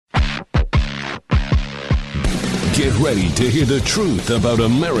Get ready to hear the truth about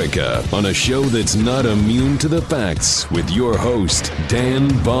America on a show that's not immune to the facts with your host, Dan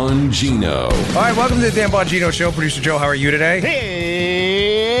Bongino. All right, welcome to the Dan Bongino Show. Producer Joe, how are you today?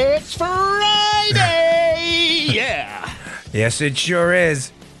 It's Friday! Yeah! Yes, it sure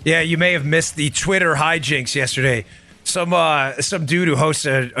is. Yeah, you may have missed the Twitter hijinks yesterday. Some dude who hosts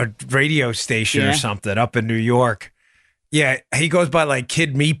a radio station or something up in New York. Yeah, he goes by like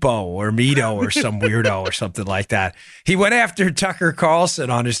Kid Meepo or Mito or some weirdo or something like that. He went after Tucker Carlson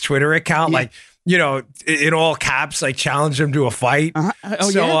on his Twitter account, like, you know, in all caps, like challenged him to a fight.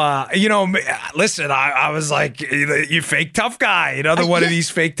 Listen, I was like, you fake tough guy, another one of these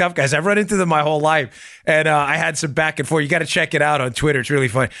fake tough guys. I've run into them my whole life. And I had some back and forth. You got to check it out on Twitter. It's really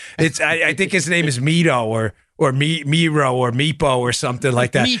funny. I think his name is Mito or Miro or Meepo or something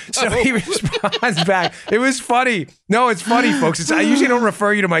like that. So he responds back. It was funny. No, it's funny, folks. I usually don't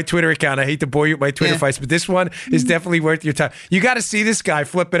refer you to my Twitter account. I hate to bore you with my Twitter fights, but this one is definitely worth your time. You got to see this guy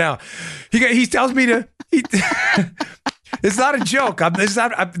flipping out. He tells me to... It's not a joke.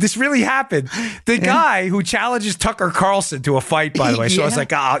 This really happened. The guy who challenges Tucker Carlson to a fight, by the way. So I was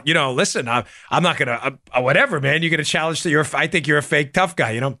like, listen, I'm not going to... whatever, man. You're going to challenge... I think you're a fake tough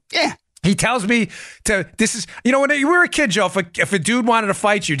guy, you know? Yeah. He tells me when you were a kid, Joe, if a dude wanted to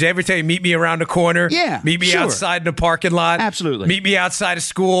fight you, did they ever tell you, meet me around the corner? Yeah, meet me outside in the parking lot? Absolutely. Meet me outside of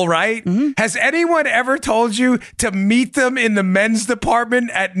school, right? Mm-hmm. Has anyone ever told you to meet them in the men's department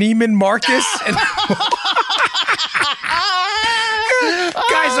at Neiman Marcus?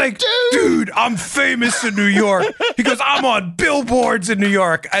 Guy's like, dude, I'm famous in New York. He goes, I'm on billboards in New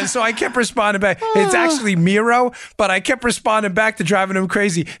York. And so I kept responding back. It's actually Miro, but I kept responding back to driving him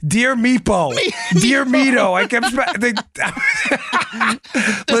crazy. Dear Meepo, dear Mito. I kept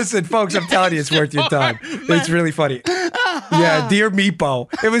listen, folks, I'm telling you, it's worth your time. It's really funny. Yeah, dear Meepo.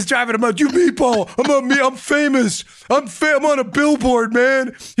 It was driving him out. You Meepo, I'm famous. I'm on a billboard,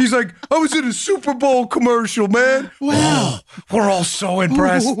 man. He's like, I was in a Super Bowl commercial, man. Wow. We're all so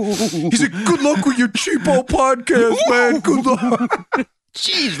impressed. He's like, good luck with your cheapo podcast, man. Good luck.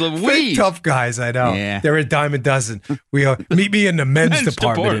 Jeez Louise. Fake tough guys, I know. Yeah. They're a dime a dozen. Meet me in the men's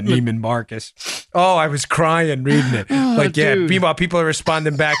department at Neiman Marcus. Oh, I was crying reading it. Dude. Meanwhile, people are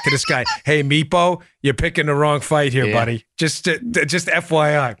responding back to this guy. Hey, Meepo, you're picking the wrong fight here, buddy. Just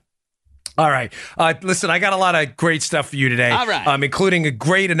FYI. All right. Listen, I got a lot of great stuff for you today. All right. Including a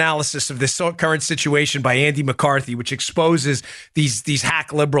great analysis of this current situation by Andy McCarthy, which exposes these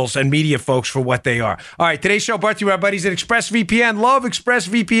hack liberals and media folks for what they are. All right. Today's show brought to you by our buddies at ExpressVPN. Love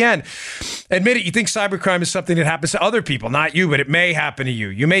ExpressVPN. Admit it, you think cybercrime is something that happens to other people, not you, but it may happen to you.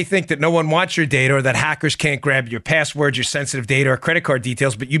 You may think that no one wants your data or that hackers can't grab your passwords, your sensitive data, or credit card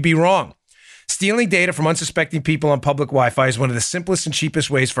details, but you'd be wrong. Stealing data from unsuspecting people on public Wi-Fi is one of the simplest and cheapest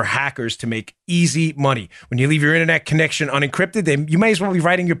ways for hackers to make easy money. When you leave your internet connection unencrypted, you may as well be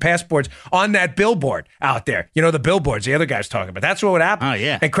writing your passports on that billboard out there. You know, the billboards the other guy's talking about. That's what would happen. Oh,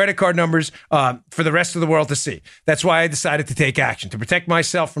 yeah. And credit card numbers for the rest of the world to see. That's why I decided to take action. To protect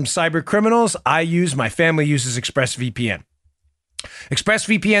myself from cyber criminals, my family uses ExpressVPN.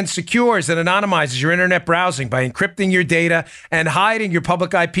 ExpressVPN secures and anonymizes your internet browsing by encrypting your data and hiding your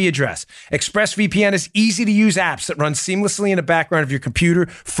public IP address. ExpressVPN is easy-to-use apps that run seamlessly in the background of your computer,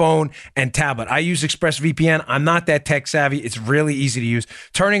 phone, and tablet. I use ExpressVPN. I'm not that tech-savvy. It's really easy to use.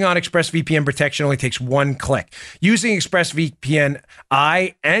 Turning on ExpressVPN protection only takes one click. Using ExpressVPN,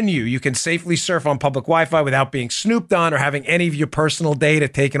 you can safely surf on public Wi-Fi without being snooped on or having any of your personal data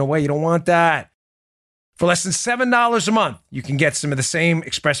taken away. You don't want that. For less than $7 a month, you can get some of the same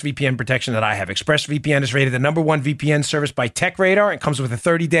ExpressVPN protection that I have. ExpressVPN is rated the #1 VPN service by TechRadar and comes with a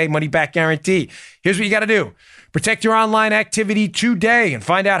 30-day money-back guarantee. Here's what you got to do. Protect your online activity today and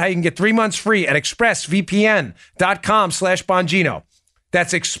find out how you can get 3 months free at expressvpn.com/Bongino.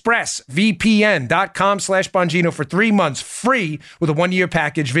 That's expressvpn.com/Bongino for 3 months free with a 1-year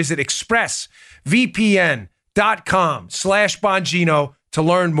package. Visit expressvpn.com/Bongino to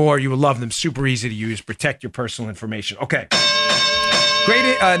learn more. You will love them. Super easy to use. Protect your personal information. Okay.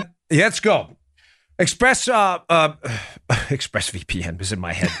 Great. Let's go. ExpressVPN was in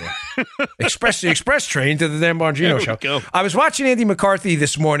my head there. The express train to the Dan Bongino show. Go. I was watching Andy McCarthy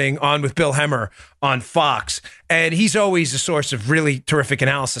this morning on with Bill Hemmer on Fox, and he's always a source of really terrific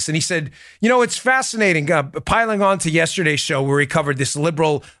analysis. And he said, it's fascinating, piling on to yesterday's show where he covered this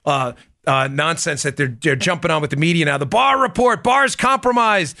liberal nonsense that they're jumping on with the media now. The Barr report, Barr's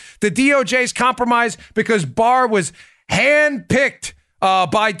compromised. The DOJ's compromised because Barr was handpicked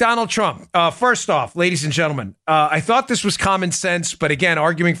by Donald Trump. First off, ladies and gentlemen, I thought this was common sense, but again,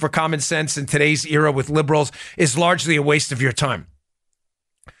 arguing for common sense in today's era with liberals is largely a waste of your time.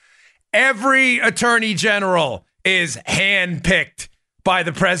 Every attorney general is handpicked by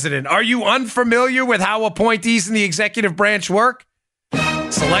the president. Are you unfamiliar with how appointees in the executive branch work?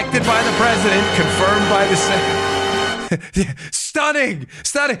 Selected by the president, confirmed by the Senate. Stunning.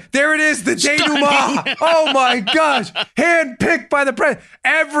 There it is, the denouement. Oh my gosh. Handpicked by the president.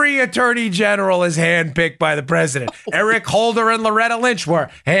 Every attorney general is handpicked by the president. Eric Holder and Loretta Lynch were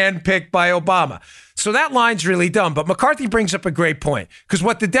handpicked by Obama. So that line's really dumb. But McCarthy brings up a great point, because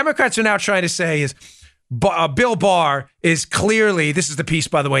what the Democrats are now trying to say is Bill Barr is clearly, this is the piece,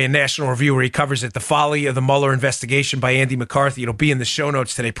 by the way, in National Review where he covers it, The Folly of the Mueller Investigation by Andy McCarthy. It'll be in the show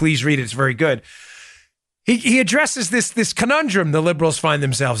notes today. Please read it. It's very good. He addresses this conundrum the liberals find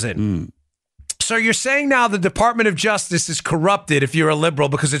themselves in. So you're saying now the Department of Justice is corrupted if you're a liberal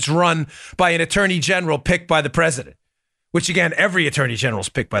because it's run by an attorney general picked by the president, which, again, every attorney general is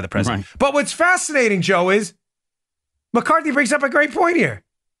picked by the president. Right. But what's fascinating, Joe, is McCarthy brings up a great point here.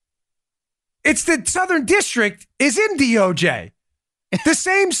 It's the Southern District is in DOJ. The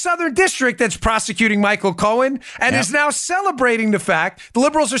same Southern District that's prosecuting Michael Cohen and is now celebrating the fact, the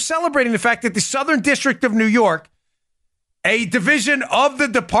liberals are celebrating the fact that the Southern District of New York, a division of the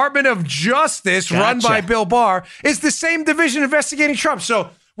Department of Justice run by Bill Barr, is the same division investigating Trump.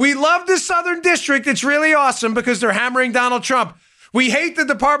 So we love the Southern District. It's really awesome because they're hammering Donald Trump. We hate the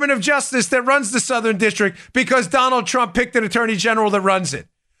Department of Justice that runs the Southern District because Donald Trump picked an attorney general that runs it.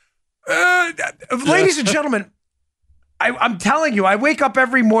 Ladies and gentlemen, I'm telling you, I wake up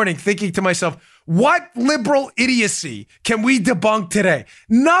every morning thinking to myself, what liberal idiocy can we debunk today?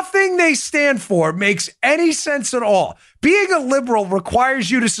 Nothing they stand for makes any sense at all. Being a liberal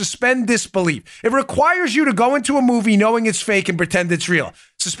requires you to suspend disbelief. It requires you to go into a movie knowing it's fake and pretend it's real.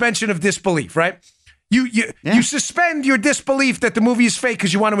 Suspension of disbelief, right? You suspend your disbelief that the movie is fake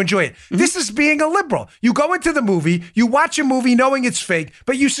because you want to enjoy it. Mm-hmm. This is being a liberal. You go into the movie, you watch a movie knowing it's fake,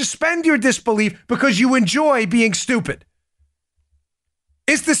 but you suspend your disbelief because you enjoy being stupid.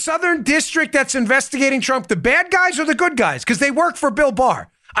 Is the Southern District that's investigating Trump the bad guys or the good guys? Because they work for Bill Barr.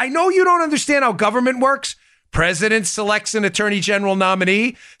 I know you don't understand how government works. President selects an attorney general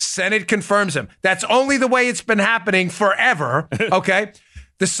nominee. Senate confirms him. That's only the way it's been happening forever, okay?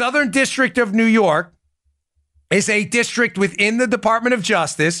 The Southern District of New York is a district within the Department of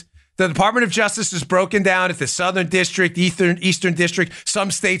Justice. The Department of Justice is broken down into Southern District, Eastern District.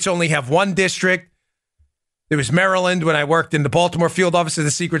 Some states only have one district. There was Maryland when I worked in the Baltimore field office of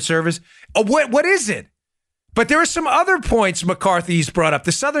the Secret Service. What is it? But there are some other points McCarthy's brought up.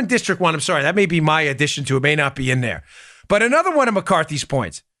 The Southern District one, I'm sorry, that may be my addition to it, may not be in there. But another one of McCarthy's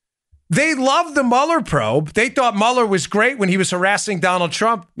points, they loved the Mueller probe. They thought Mueller was great when he was harassing Donald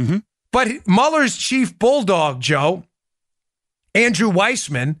Trump. Mm-hmm. But Mueller's chief bulldog, Joe, Andrew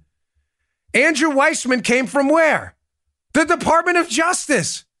Weissman came from where? The Department of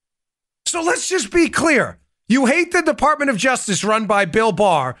Justice. So let's just be clear. You hate the Department of Justice run by Bill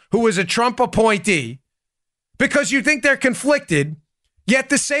Barr, who was a Trump appointee, because you think they're conflicted, yet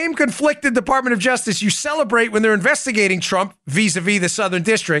the same conflicted Department of Justice you celebrate when they're investigating Trump vis-a-vis the Southern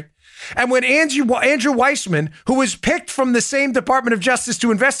District. And when Andrew Weissman, who was picked from the same Department of Justice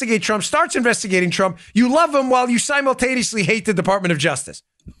to investigate Trump, starts investigating Trump, you love him while you simultaneously hate the Department of Justice.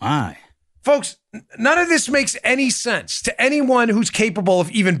 My. Folks, none of this makes any sense to anyone who's capable of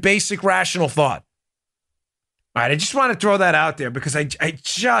even basic rational thought. All right, I just want to throw that out there because I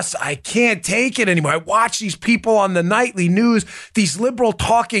can't take it anymore. I watch these people on the nightly news, these liberal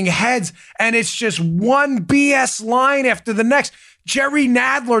talking heads, and it's just one BS line after the next. Jerry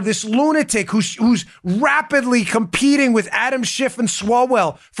Nadler, this lunatic who's rapidly competing with Adam Schiff and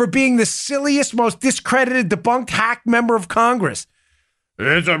Swalwell for being the silliest, most discredited, debunked hack member of Congress.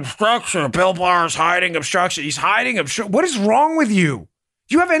 It's obstruction. Bill Barr is hiding obstruction. He's hiding obstruction. What is wrong with you?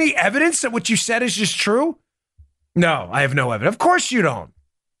 Do you have any evidence that what you said is just true? No, I have no evidence. Of course you don't.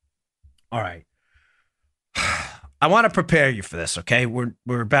 All right. I want to prepare you for this, okay? We're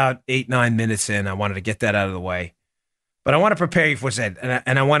about 8-9 minutes in. I wanted to get that out of the way. But I want to prepare you for what's ahead.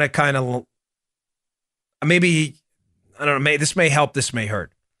 And I want to kind of, maybe, I don't know, this may help, this may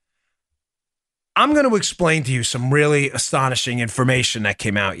hurt. I'm going to explain to you some really astonishing information that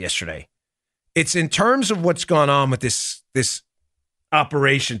came out yesterday. It's in terms of what's gone on with this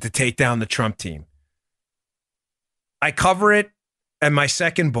operation to take down the Trump team. I cover it in my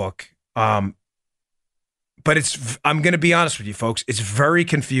second book, but I'm going to be honest with you, folks. It's very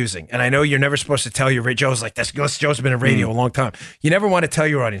confusing. And I know you're never supposed to tell your, Joe's like, Joe's been in radio a long time. You never want to tell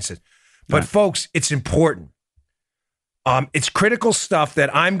your audiences. But folks, it's important. It's critical stuff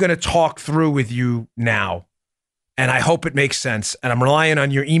that I'm going to talk through with you now. And I hope it makes sense. And I'm relying on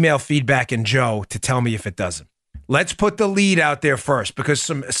your email feedback and Joe to tell me if it doesn't. Let's put the lead out there first because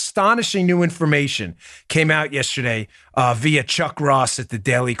some astonishing new information came out yesterday via Chuck Ross at the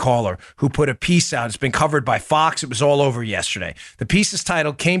Daily Caller, who put a piece out. It's been covered by Fox. It was all over yesterday. The piece is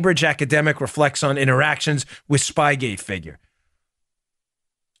titled, Cambridge Academic Reflects on Interactions with Spygate Figure.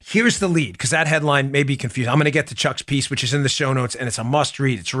 Here's the lead, because that headline may be confusing. I'm going to get to Chuck's piece, which is in the show notes, and it's a must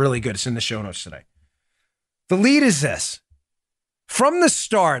read. It's really good. It's in the show notes today. The lead is this. From the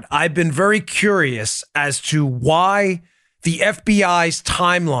start, I've been very curious as to why the FBI's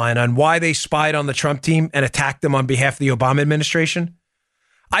timeline on why they spied on the Trump team and attacked them on behalf of the Obama administration.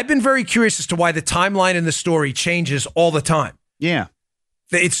 I've been very curious as to why the timeline in the story changes all the time. Yeah.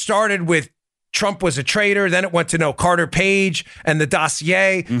 It started with Trump was a traitor. Then it went to no Carter Page and the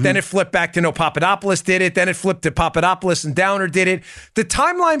dossier. Mm-hmm. Then it flipped back to no Papadopoulos did it. Then it flipped to Papadopoulos and Downer did it. The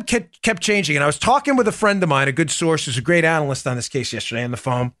timeline kept changing. And I was talking with a friend of mine, a good source, who's a great analyst on this case yesterday on the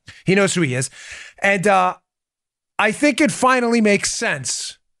phone. He knows who he is. And I think it finally makes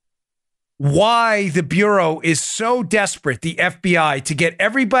sense why the Bureau is so desperate, the FBI, to get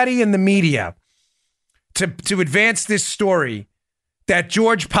everybody in the media to advance this story that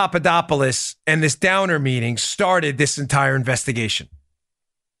George Papadopoulos and this Downer meeting started this entire investigation.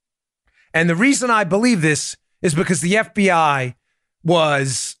 And the reason I believe this is because the FBI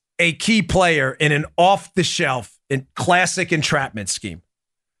was a key player in an off-the-shelf and classic entrapment scheme.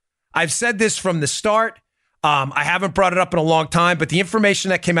 I've said this from the start. I haven't brought it up in a long time, but the information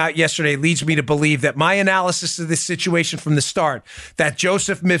that came out yesterday leads me to believe that my analysis of this situation from the start, that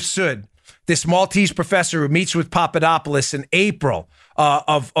Joseph Mifsud, this Maltese professor who meets with Papadopoulos in April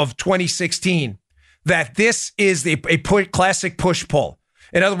of 2016, that this is a classic push-pull.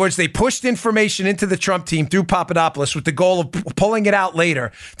 In other words, they pushed information into the Trump team through Papadopoulos with the goal of pulling it out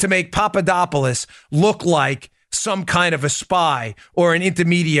later to make Papadopoulos look like some kind of a spy or an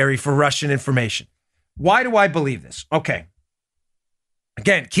intermediary for Russian information. Why do I believe this? Okay.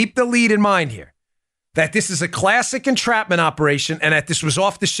 Again, keep the lead in mind here. That this is a classic entrapment operation and that this was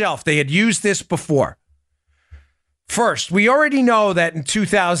off the shelf. They had used this before. First, we already know that in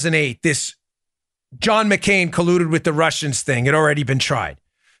 2008, this John McCain colluded with the Russians thing had already been tried.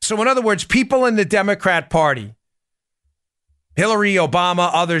 So in other words, people in the Democrat Party, Hillary, Obama,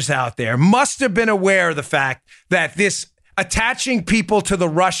 others out there, must have been aware of the fact that this attaching people to the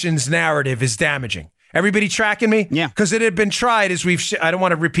Russians narrative is damaging. Everybody tracking me? Yeah. Because it had been tried as I don't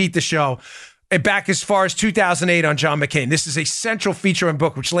want to repeat the show, back as far as 2008 on John McCain. This is a central feature in the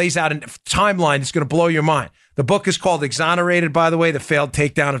book, which lays out a timeline that's going to blow your mind. The book is called Exonerated, by the way, The Failed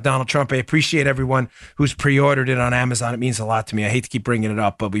Takedown of Donald Trump. I appreciate everyone who's pre-ordered it on Amazon. It means a lot to me. I hate to keep bringing it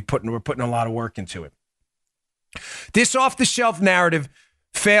up, but we're putting a lot of work into it. This off-the-shelf narrative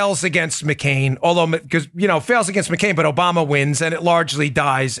fails against McCain, although, because, fails against McCain, but Obama wins, and it largely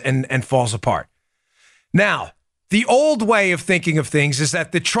dies and falls apart. Now, the old way of thinking of things is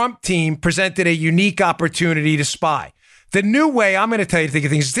that the Trump team presented a unique opportunity to spy. The new way I'm going to tell you to think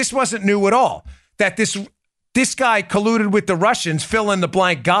of things is this wasn't new at all. That this guy colluded with the Russians, fill in the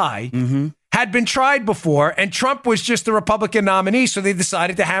blank guy, had been tried before, and Trump was just the Republican nominee, so they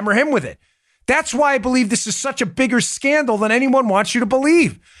decided to hammer him with it. That's why I believe this is such a bigger scandal than anyone wants you to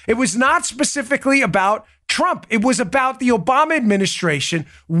believe. It was not specifically about Trump. It was about the Obama administration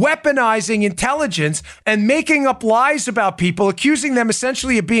weaponizing intelligence and making up lies about people, accusing them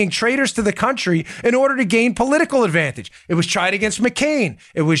essentially of being traitors to the country in order to gain political advantage. It was tried against McCain.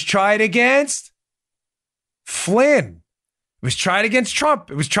 It was tried against Flynn. It was tried against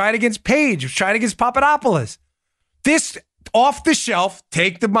Trump. It was tried against Page. It was tried against Papadopoulos. This off the shelf,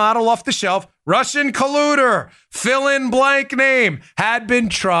 take the model off the shelf, Russian colluder, fill in blank name, had been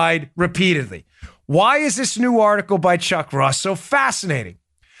tried repeatedly. Why is this new article by Chuck Ross so fascinating?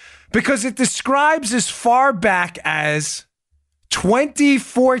 Because it describes as far back as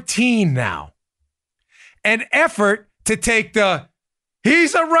 2014 now an effort to take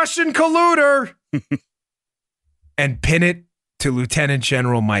he's a Russian colluder and pin it to Lieutenant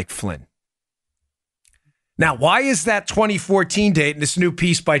General Mike Flynn. Now, why is that 2014 date in this new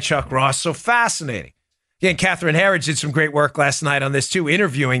piece by Chuck Ross so fascinating? Again, Catherine Herridge did some great work last night on this too,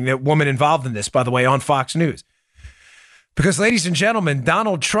 interviewing the woman involved in this, by the way, on Fox News. Because, ladies and gentlemen,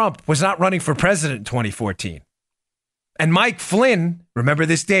 Donald Trump was not running for president in 2014. And Mike Flynn, remember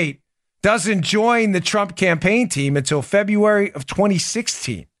this date, doesn't join the Trump campaign team until February of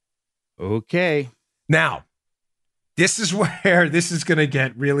 2016. Okay. Now, this is where this is going to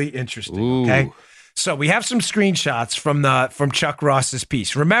get really interesting, Ooh. Okay? So we have some screenshots from Chuck Ross's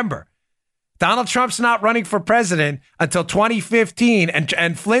piece. Remember, Donald Trump's not running for president until 2015,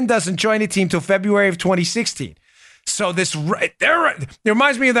 and Flynn doesn't join the team till February of 2016. So it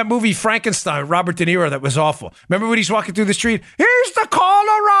reminds me of that movie Frankenstein, Robert De Niro, that was awful. Remember when he's walking through the street? He's the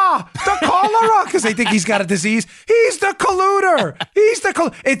cholera, because they think he's got a disease. He's the colluder.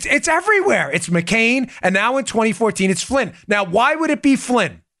 It's everywhere. It's McCain, and now in 2014, it's Flynn. Now, why would it be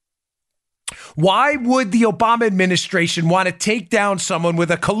Flynn? Why would the Obama administration want to take down someone with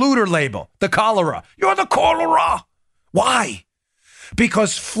a colluder label? The cholera. You're the cholera. Why?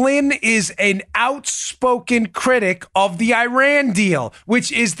 Because Flynn is an outspoken critic of the Iran deal,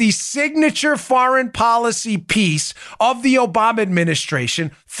 which is the signature foreign policy piece of the Obama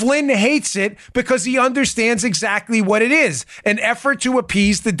administration. Flynn hates it because he understands exactly what it is, an effort to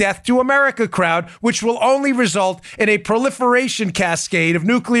appease the death to America crowd, which will only result in a proliferation cascade of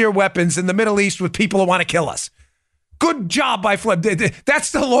nuclear weapons in the Middle East with people who want to kill us. Good job by Flynn.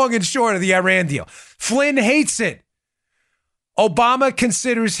 That's the long and short of the Iran deal. Flynn hates it. Obama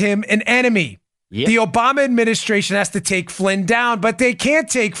considers him an enemy. Yep. The Obama administration has to take Flynn down, but they can't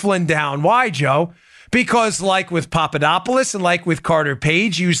take Flynn down. Why, Joe? Because like with Papadopoulos and like with Carter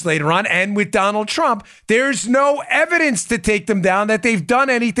Page used later on and with Donald Trump, there's no evidence to take them down that they've done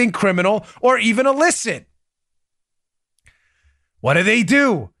anything criminal or even illicit. What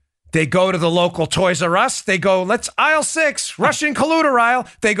do? They go to the local Toys R Us. They go, let's aisle 6, Russian colluder aisle.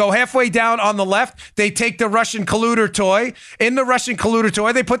 They go halfway down on the left. They take the Russian colluder toy. In the Russian colluder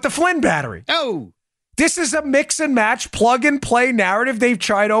toy, they put the Flynn battery. Oh. This is a mix and match, plug and play narrative they've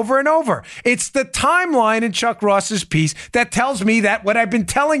tried over and over. It's the timeline in Chuck Ross's piece that tells me that what I've been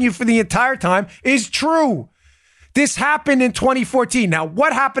telling you for the entire time is true. This happened in 2014. Now,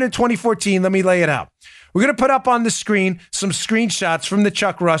 what happened in 2014? Let me lay it out. We're going to put up on the screen some screenshots from the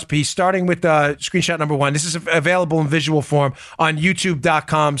Chuck Ross piece, starting with screenshot number 1. This is available in visual form on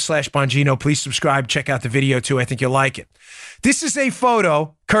youtube.com/Bongino. Please subscribe. Check out the video, too. I think you'll like it. This is a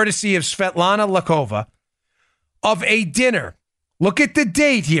photo, courtesy of Svetlana Lakova, of a dinner. Look at the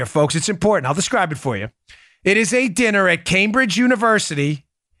date here, folks. It's important. I'll describe it for you. It is a dinner at Cambridge University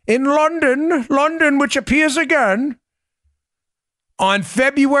in London, which appears again, on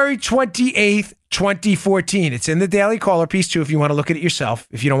February 28th, 2014. It's in the Daily Caller piece, too, if you want to look at it yourself.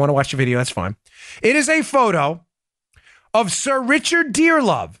 If you don't want to watch the video, that's fine. It is a photo of Sir Richard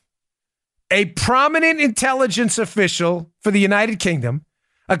Dearlove, a prominent intelligence official for the United Kingdom,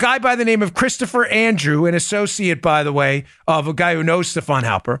 a guy by the name of Christopher Andrew, an associate, by the way, of a guy who knows Stefan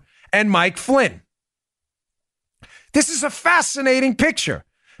Halper, and Mike Flynn. This is a fascinating picture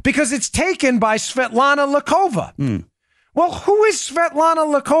because it's taken by Svetlana Lakova. Well, who is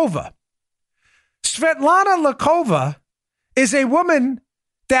Svetlana Lakova? Svetlana Lakova is a woman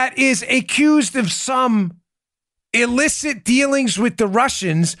that is accused of some illicit dealings with the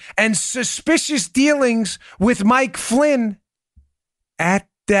Russians and suspicious dealings with Mike Flynn at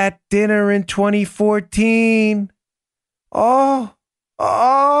that dinner in 2014. Oh,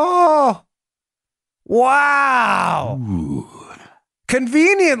 wow. Ooh.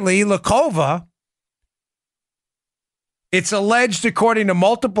 Conveniently, Lakova, it's alleged, according to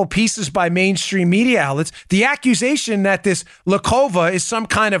multiple pieces by mainstream media outlets, the accusation that this Lakova is some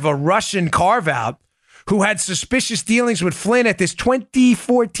kind of a Russian carve-out who had suspicious dealings with Flynn at this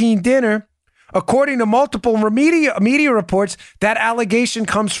 2014 dinner. According to multiple media reports, that allegation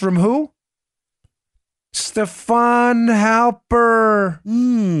comes from who? Stefan Halper,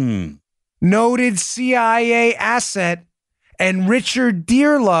 noted CIA asset, and Richard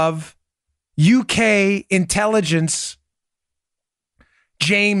Dearlove, UK intelligence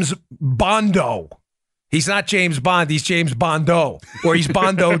James Bondo. He's not James Bond, he's James Bondo, or he's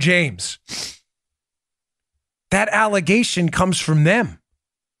Bondo James. That allegation comes from them.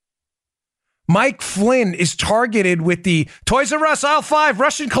 Mike Flynn is targeted with the Toys R Us Aisle 5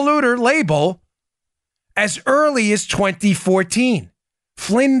 Russian colluder label as early as 2014.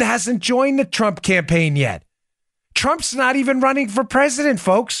 Flynn hasn't joined the Trump campaign yet. Trump's not even running for president,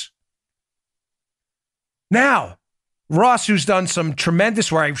 folks. Now, Ross, who's done some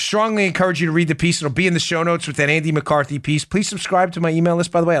tremendous work, I strongly encourage you to read the piece. It'll be in the show notes with that Andy McCarthy piece. Please subscribe to my email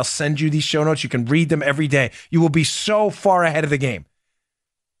list, by the way. I'll send you these show notes. You can read them every day. You will be so far ahead of the game.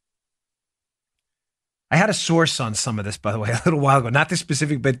 I had a source on some of this, by the way, a little while ago. Not this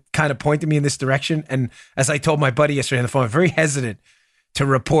specific, but kind of pointed me in this direction. And as I told my buddy yesterday on the phone, I'm very hesitant to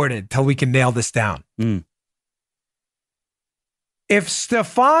report it until we can nail this down. If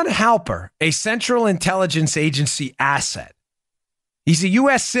Stefan Halper, a Central Intelligence Agency asset, he's a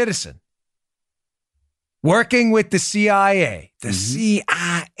U.S. citizen working with the CIA,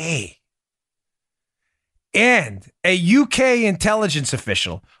 CIA, and a UK intelligence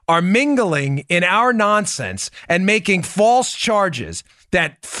official are mingling in our nonsense and making false charges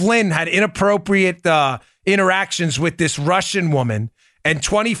that Flynn had inappropriate interactions with this Russian woman in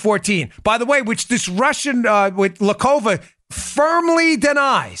 2014. By the way, which this Russian, with Lakova, firmly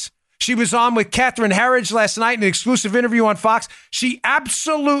denies. She was on with Catherine Herridge last night in an exclusive interview on Fox. She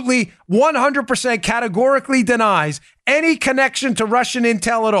absolutely 100% categorically denies any connection to Russian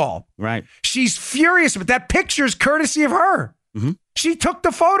intel at all. Right. She's furious, but that picture is courtesy of her. Mm-hmm. She took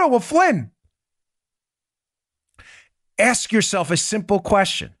the photo of Flynn. Ask yourself a simple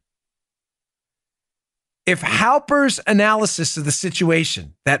question. If Halper's analysis of the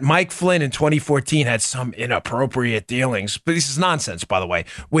situation that Mike Flynn in 2014 had some inappropriate dealings, but this is nonsense, by the way,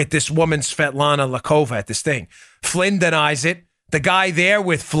 with this woman, Svetlana Lakova, at this thing. Flynn denies it. The guy there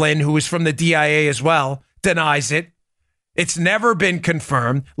with Flynn, who is from the DIA as well, denies it. It's never been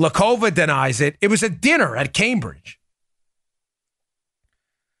confirmed. Lakova denies it. It was a dinner at Cambridge.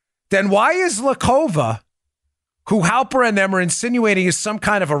 Then why is Lakova, who Halper and them are insinuating is some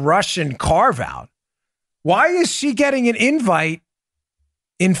kind of a Russian carve-out, why is she getting an invite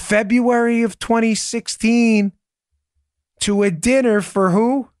in February of 2016 to a dinner for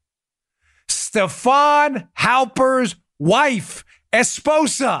who? Stefan Halper's wife,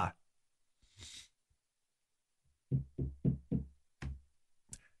 esposa.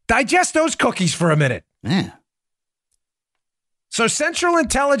 Digest those cookies for a minute. Yeah. So Central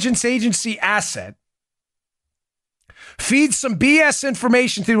Intelligence Agency asset feeds some BS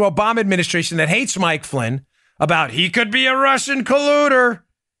information to the Obama administration that hates Mike Flynn about he could be a Russian colluder.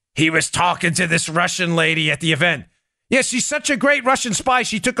 He was talking to this Russian lady at the event. Yeah, she's such a great Russian spy.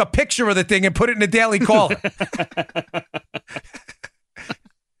 She took a picture of the thing and put it in the Daily Caller.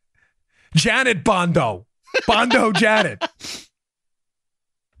 Janet Bondo. Bondo Janet.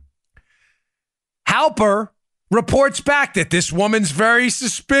 Halper reports back that this woman's very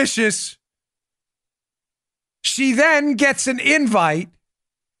suspicious. She then gets an invite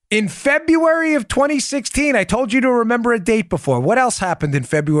in February of 2016. I told you to remember a date before. What else happened in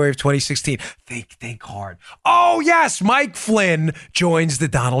February of 2016? Think hard. Oh, yes, Mike Flynn joins the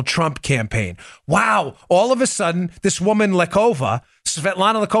Donald Trump campaign. Wow. All of a sudden, this woman, Lakova,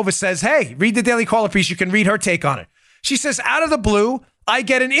 Svetlana Lakova, says, hey, read the Daily Caller piece. You can read her take on it. She says, out of the blue, I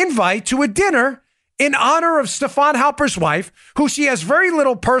get an invite to a dinner in honor of Stefan Halper's wife, who she has very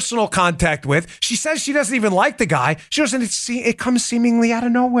little personal contact with. She says she doesn't even like the guy. She doesn't see it comes seemingly out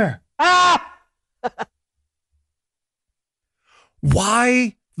of nowhere.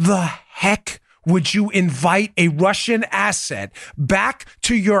 Why the heck would you invite a Russian asset back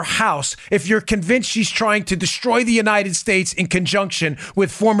to your house if you're convinced she's trying to destroy the United States in conjunction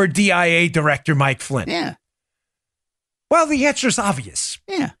with former DIA Director Mike Flynn? Yeah. Well, the answer is obvious.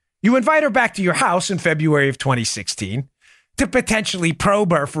 Yeah. You invite her back to your house in February of 2016 to potentially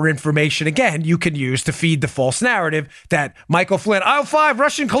probe her for information, again, you can use to feed the false narrative that Michael Flynn, aisle 5,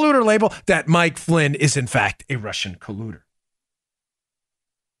 Russian colluder label, that Mike Flynn is in fact a Russian colluder.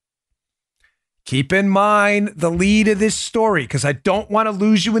 Keep in mind the lead of this story, because I don't want to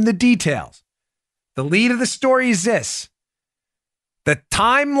lose you in the details. The lead of the story is this. The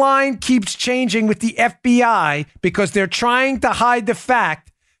timeline keeps changing with the FBI because they're trying to hide the fact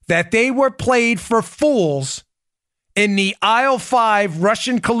that they were played for fools in the aisle 5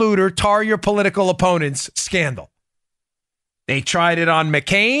 Russian colluder tar your political opponents scandal. They tried it on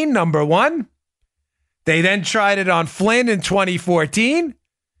McCain, number one. They then tried it on Flynn in 2014.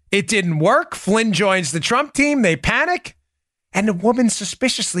 It didn't work. Flynn joins the Trump team. They panic. And the woman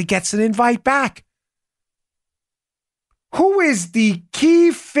suspiciously gets an invite back. Who is the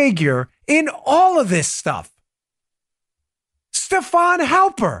key figure in all of this stuff? Stefan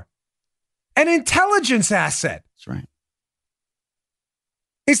Halper, an intelligence asset. That's right.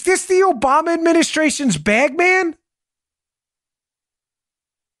 Is this the Obama administration's bag man?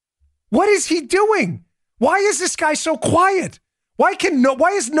 What is he doing? Why is this guy so quiet? Why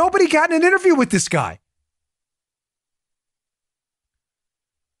has nobody gotten an interview with this guy?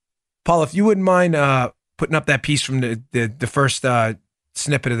 Paul, if you wouldn't mind putting up that piece from the first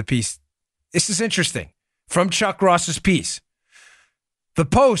snippet of the piece. This is interesting. From Chuck Ross's piece. The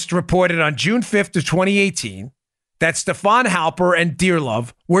Post reported on June 5th of 2018 that Stefan Halper and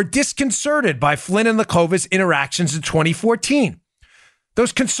Dearlove were disconcerted by Flynn and Lakova's interactions in 2014.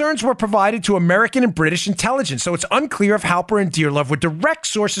 Those concerns were provided to American and British intelligence, so it's unclear if Halper and Dearlove were direct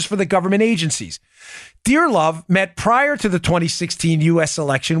sources for the government agencies. Dearlove met prior to the 2016 U.S.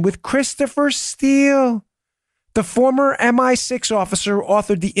 election with Christopher Steele. The former MI6 officer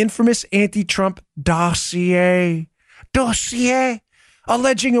authored the infamous anti-Trump dossier,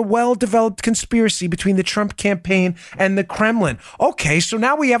 alleging a well-developed conspiracy between the Trump campaign and the Kremlin. Okay, so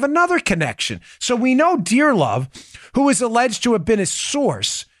now we have another connection. So we know Dearlove, who is alleged to have been a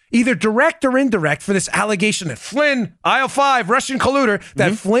source either direct or indirect, for this allegation that Flynn, aisle 5, Russian colluder,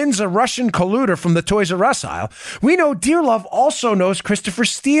 that Flynn's a Russian colluder from the Toys R Us aisle. We know Dearlove also knows Christopher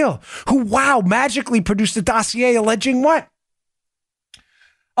Steele, who, magically produced a dossier alleging what?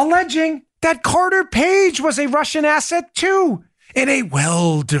 Alleging that Carter Page was a Russian asset too, in a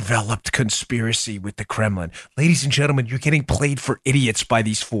well-developed conspiracy with the Kremlin. Ladies and gentlemen, you're getting played for idiots by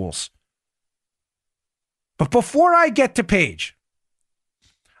these fools. But before I get to Page,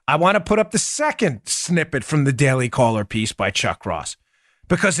 I want to put up the second snippet from the Daily Caller piece by Chuck Ross,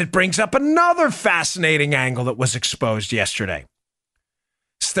 because it brings up another fascinating angle that was exposed yesterday.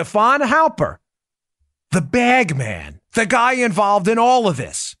 Stefan Halper, the bag man, the guy involved in all of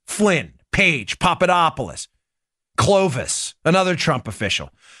this, Flynn, Page, Papadopoulos, Clovis, another Trump official.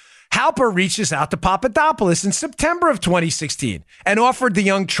 Halper reaches out to Papadopoulos in September of 2016 and offered the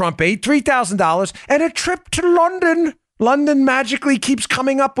young Trump aide $3,000 and a trip to London. London magically keeps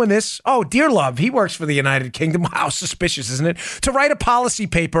coming up with this. Oh, Dearlove, he works for the United Kingdom. How suspicious, isn't it? To write a policy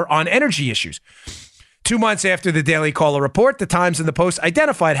paper on energy issues. 2 months after the Daily Caller report, the Times and the Post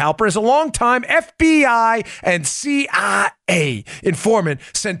identified Halper as a longtime FBI and CIA informant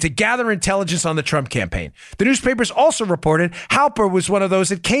sent to gather intelligence on the Trump campaign. The newspapers also reported Halper was one of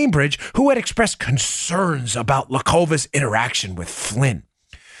those at Cambridge who had expressed concerns about Lakova's interaction with Flynn.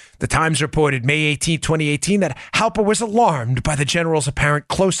 The Times reported May 18, 2018, that Halper was alarmed by the general's apparent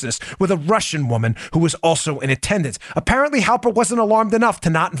closeness with a Russian woman who was also in attendance. Apparently, Halper wasn't alarmed enough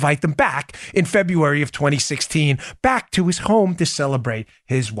to not invite them back in February of 2016, back to his home to celebrate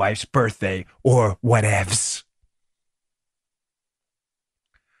his wife's birthday or whatevs.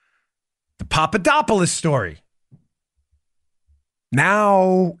 The Papadopoulos story.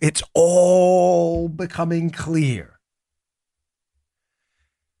 Now it's all becoming clear.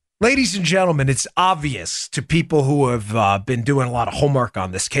 Ladies and gentlemen, it's obvious to people who have been doing a lot of homework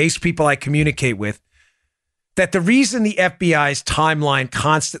on this case, people I communicate with, that the reason the FBI's timeline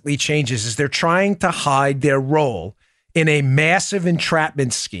constantly changes is they're trying to hide their role in a massive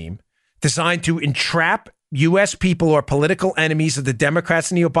entrapment scheme designed to entrap U.S. people or political enemies of the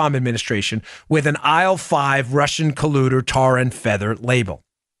Democrats and the Obama administration with an aisle 5 Russian colluder tar and feather label.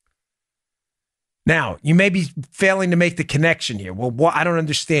 Now, you may be failing to make the connection here. Well, I don't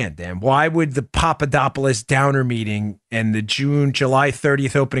understand, Dan. Why would the Papadopoulos Downer meeting and the July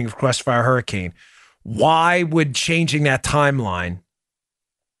 30th opening of Crossfire Hurricane, why would changing that timeline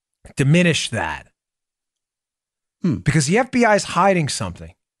diminish that? Because the FBI is hiding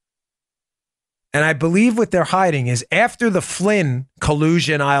something. And I believe what they're hiding is after the Flynn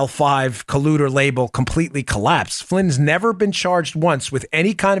collusion aisle 5 colluder label completely collapsed, Flynn's never been charged once with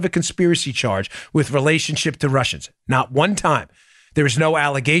any kind of a conspiracy charge with relationship to Russians. Not one time. There is no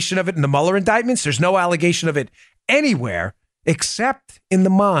allegation of it in the Mueller indictments. There's no allegation of it anywhere except in the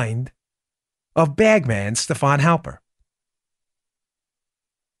mind of bagman Stefan Halper.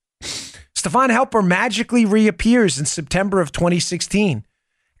 Stefan Halper magically reappears in September of 2016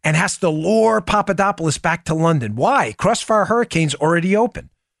 and has to lure Papadopoulos back to London. Why? Crossfire Hurricane's already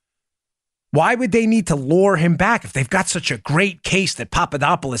open. Why would they need to lure him back if they've got such a great case that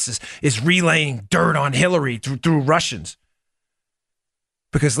Papadopoulos is relaying dirt on Hillary through Russians?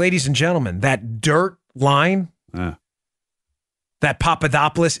 Because, ladies and gentlemen, that dirt line that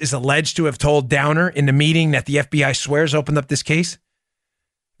Papadopoulos is alleged to have told Downer in the meeting that the FBI swears opened up this case,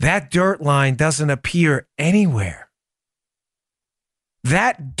 that dirt line doesn't appear anywhere.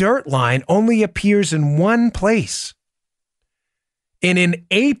 That dirt line only appears in one place. In an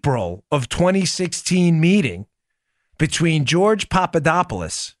April of 2016 meeting between George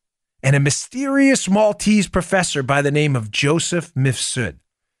Papadopoulos and a mysterious Maltese professor by the name of Joseph Mifsud.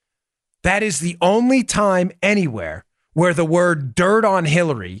 That is the only time anywhere where the word dirt on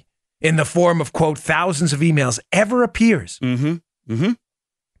Hillary in the form of, quote, thousands of emails ever appears.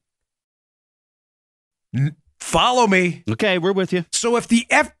 Follow me. Okay, we're with you. So if the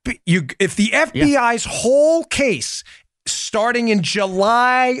FBI's whole case starting in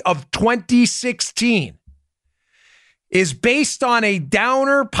July of 2016 is based on a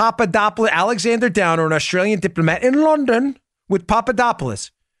Downer Papadopoulos, Alexander Downer, an Australian diplomat in London with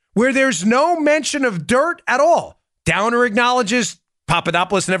Papadopoulos, where there's no mention of dirt at all. Downer acknowledges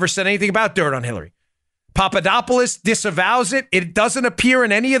Papadopoulos never said anything about dirt on Hillary. Papadopoulos disavows it. It doesn't appear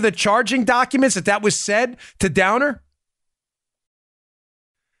in any of the charging documents that was said to Downer.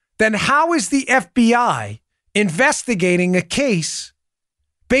 Then how is the FBI investigating a case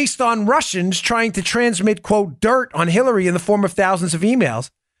based on Russians trying to transmit, quote, dirt on Hillary in the form of thousands of emails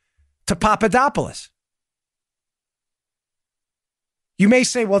to Papadopoulos? You may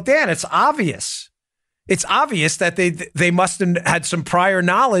say, well, Dan, it's obvious. it's obvious that they must have had some prior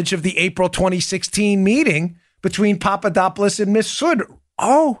knowledge of the April 2016 meeting between Papadopoulos and Mifsud.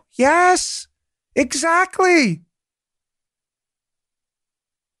 Oh, yes, exactly.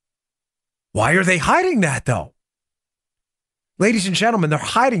 Why are they hiding that, though? Ladies and gentlemen, they're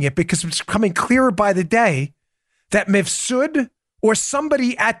hiding it because it's becoming clearer by the day that Mifsud or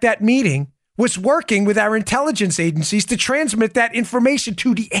somebody at that meeting was working with our intelligence agencies to transmit that information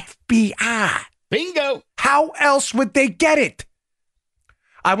to the FBI. Bingo. How else would they get it?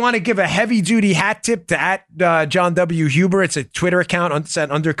 I want to give a heavy-duty hat tip to John W. Huber. It's a Twitter account, set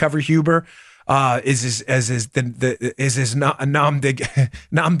Undercover Huber. Is his nom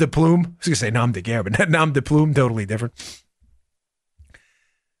de plume? I was going to say nom de guerre, but nom de plume, totally different.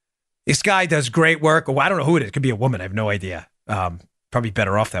 This guy does great work. Oh, I don't know who it is. It could be a woman. I have no idea. Probably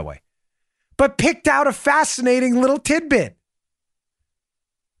better off that way. But picked out a fascinating little tidbit.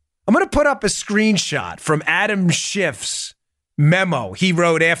 I'm going to put up a screenshot from Adam Schiff's memo he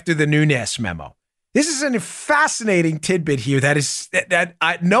wrote after the Nunes memo. This is a fascinating tidbit here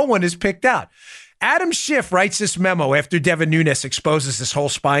that no one has picked out. Adam Schiff writes this memo after Devin Nunes exposes this whole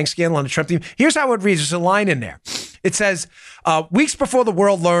spying scandal on the Trump team. Here's how it reads. There's a line in there. It says, weeks before the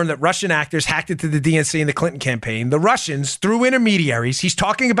world learned that Russian actors hacked into the DNC in the Clinton campaign, the Russians, through intermediaries, he's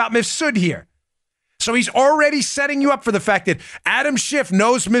talking about Mifsud here. So he's already setting you up for the fact that Adam Schiff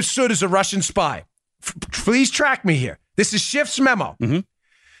knows Mifsud is a Russian spy. Please track me here. This is Schiff's memo. Mm-hmm.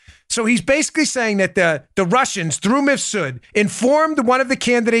 So he's basically saying that the Russians, through Mifsud, informed one of the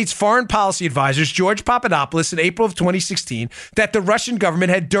candidate's foreign policy advisors, George Papadopoulos, in April of 2016, that the Russian government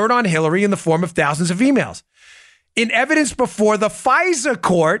had dirt on Hillary in the form of thousands of emails. In evidence before the FISA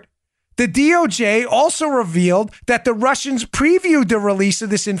court, the DOJ also revealed that the Russians previewed the release of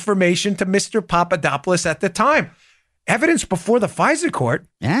this information to Mr. Papadopoulos at the time. Evidence before the FISA court?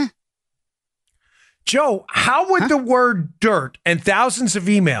 Yeah. Joe, how would the word dirt and thousands of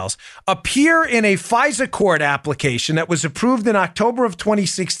emails appear in a FISA court application that was approved in October of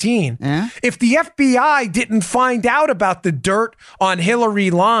 2016 if the FBI didn't find out about the dirt on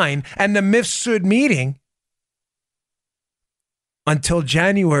Hillary line and the Mifsud meeting until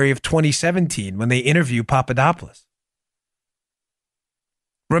January of 2017 when they interviewed Papadopoulos?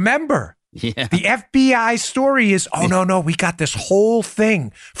 Remember, the FBI story is, no, we got this whole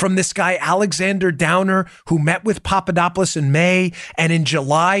thing from this guy, Alexander Downer, who met with Papadopoulos in May. And in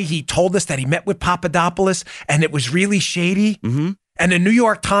July, he told us that he met with Papadopoulos and it was really shady. Mm-hmm. And the New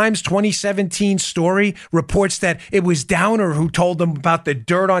York Times 2017 story reports that it was Downer who told them about the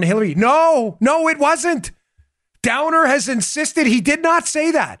dirt on Hillary. No, it wasn't. Downer has insisted he did not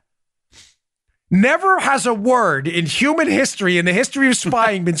say that. Never has a word in human history, in the history of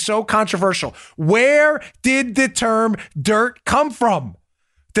spying, been so controversial. Where did the term dirt come from?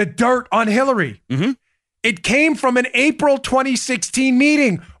 The dirt on Hillary. Mm-hmm. It came from an April 2016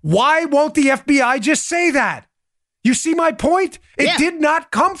 meeting. Why won't the FBI just say that? You see my point? It did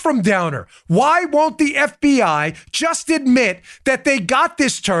not come from Downer. Why won't the FBI just admit that they got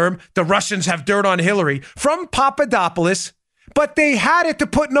this term, the Russians have dirt on Hillary, from Papadopoulos, but they had it to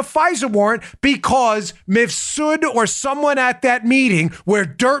put in a FISA warrant because Mifsud or someone at that meeting where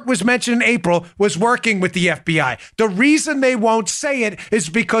dirt was mentioned in April was working with the FBI. The reason they won't say it is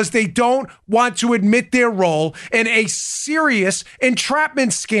because they don't want to admit their role in a serious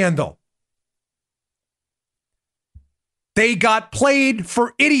entrapment scandal. They got played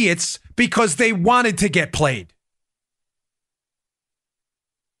for idiots because they wanted to get played.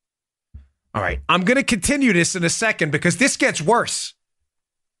 All right, I'm going to continue this in a second because this gets worse.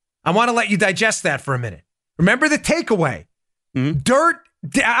 I want to let you digest that for a minute. Remember the takeaway.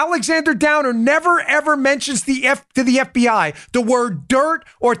 Mm-hmm. Alexander Downer never, ever mentions to the FBI the word dirt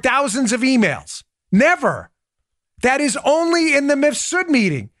or thousands of emails. Never. That is only in the Mifsud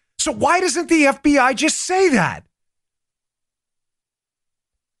meeting. So why doesn't the FBI just say that?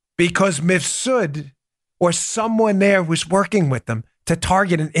 Because Mifsud or someone there was working with them to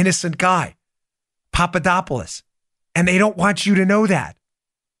target an innocent guy, Papadopoulos. And they don't want you to know that.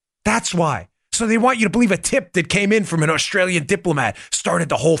 That's why. So they want you to believe a tip that came in from an Australian diplomat started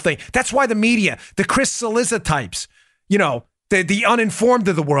the whole thing. That's why the media, the Chris Cillizza types, the uninformed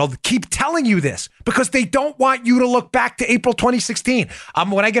of the world keep telling you this because they don't want you to look back to April 2016.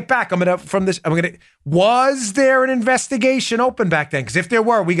 When I get back, was there an investigation open back then? Because if there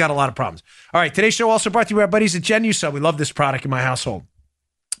were, we got a lot of problems. All right. Today's show also brought to you by our buddies at Genucel. We love this product in my household.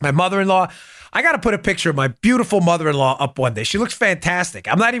 My mother-in-law, I got to put a picture of my beautiful mother-in-law up one day. She looks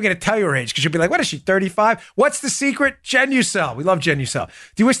fantastic. I'm not even going to tell you her age because you'll be like, what is she, 35? What's the secret? Genucel. We love Genucel.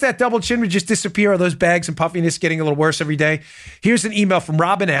 Do you wish that double chin would just disappear? Are those bags and puffiness getting a little worse every day? Here's an email from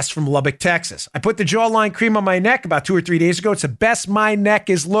Robin S. from Lubbock, Texas. I put the jawline cream on my neck about 2 or 3 days ago. It's the best my neck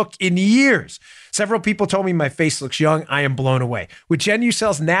has looked in years. Several people told me my face looks young. I am blown away. With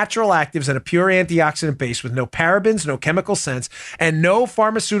Genucel's natural actives and a pure antioxidant base with no parabens, no chemical scents, and no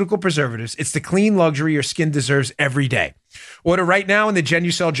pharmaceutical preservatives, it's the clean luxury your skin deserves every day. Order right now, and the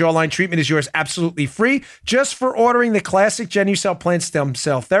Genucel jawline treatment is yours absolutely free, just for ordering the classic Genucel plant stem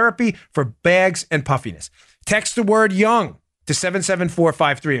cell therapy for bags and puffiness. Text the word young to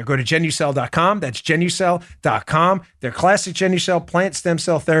 77453 or go to Genucel.com. That's Genucel.com. Their classic Genucel plant stem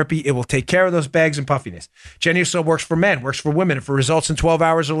cell therapy. It will take care of those bags and puffiness. Genucel works for men, works for women, and for results in 12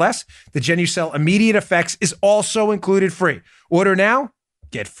 hours or less. The Genucel immediate effects is also included free. Order now,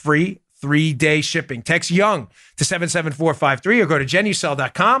 get free 3-day shipping. Text YOUNG to 77453 or go to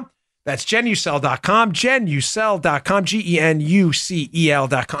Genucel.com. That's Genucel.com, Genucel.com,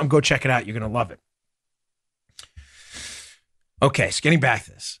 Genucel.com. Go check it out. You're going to love it. Okay, so getting back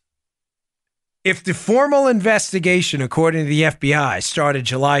to this. If the formal investigation, according to the FBI, started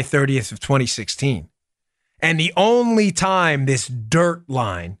July 30th of 2016, and the only time this dirt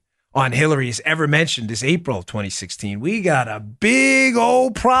line on Hillary is ever mentioned is April of 2016, we got a big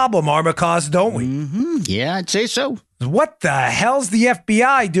old problem, Armacost, don't we? Mm-hmm. Yeah, I'd say so. What the hell's the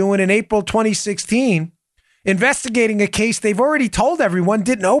FBI doing in April 2016 investigating a case they've already told everyone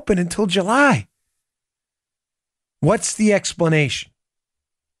didn't open until July? What's the explanation?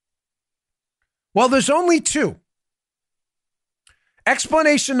 Well, there's only two.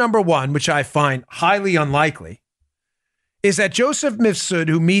 Explanation number one, which I find highly unlikely, is that Joseph Mifsud,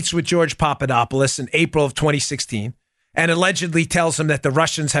 who meets with George Papadopoulos in April of 2016 and allegedly tells him that the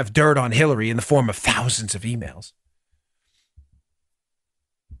Russians have dirt on Hillary in the form of thousands of emails,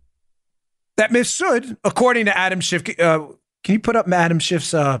 that Mifsud, according to Adam Schiff, can you put up Adam Schiff's,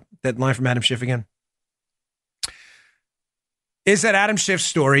 that line from Adam Schiff again? Is that Adam Schiff's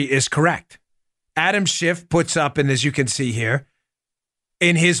story is correct. Adam Schiff puts up, and as you can see here,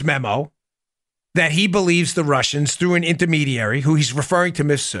 in his memo, that he believes the Russians, through an intermediary, who he's referring to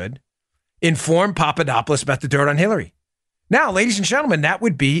Mifsud, informed Papadopoulos about the dirt on Hillary. Now, ladies and gentlemen, that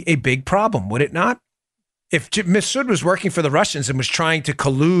would be a big problem, would it not? If Mifsud was working for the Russians and was trying to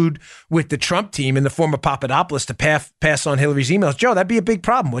collude with the Trump team in the form of Papadopoulos to pass on Hillary's emails, Joe, that'd be a big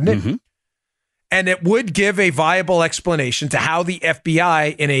problem, wouldn't it? Mm-hmm. And it would give a viable explanation to how the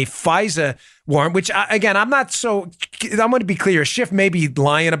FBI in a FISA warrant, which, again, I'm going to be clear. Schiff may be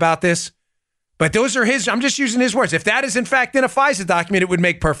lying about this, but those are his, I'm just using his words. If that is, in fact, in a FISA document, it would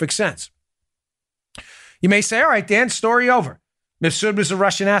make perfect sense. You may say, all right, Dan, story over. Mifsud was a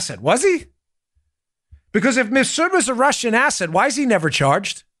Russian asset. Was he? Because if Mifsud was a Russian asset, why is he never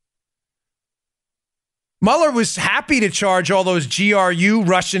charged? Mueller was happy to charge all those GRU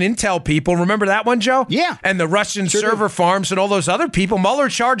Russian intel people. Remember that one, Joe? Yeah. And the Russian server farms and all those other people. Mueller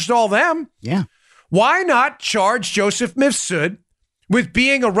charged all them. Yeah. Why not charge Joseph Mifsud with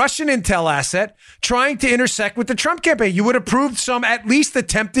being a Russian intel asset trying to intersect with the Trump campaign? You would have proved some at least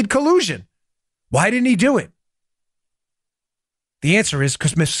attempted collusion. Why didn't he do it? The answer is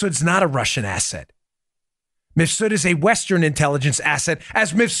because Mifsud's not a Russian asset. Mifsud is a Western intelligence asset,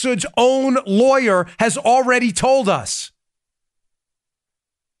 as Mifsud's own lawyer has already told us.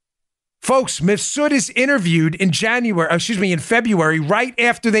 Folks, Mifsud is interviewed in February, right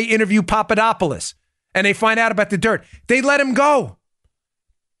after they interview Papadopoulos, and they find out about the dirt. They let him go.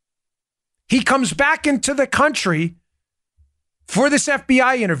 He comes back into the country for this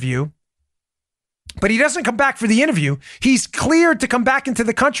FBI interview, but he doesn't come back for the interview. He's cleared to come back into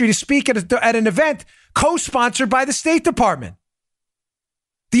the country to speak at an event co-sponsored by the State Department.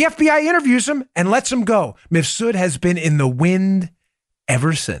 The FBI interviews him and lets him go. Mifsud has been in the wind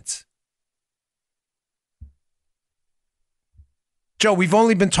ever since. Joe, we've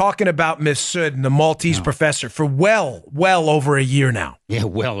only been talking about Mifsud and the Maltese professor for well over a year now. Yeah,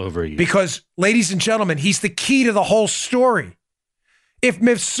 well over a year. Because, ladies and gentlemen, he's the key to the whole story. If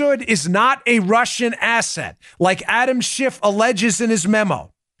Mifsud is not a Russian asset, like Adam Schiff alleges in his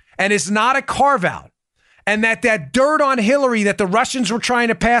memo, and is not a carve-out, and that dirt on Hillary that the Russians were trying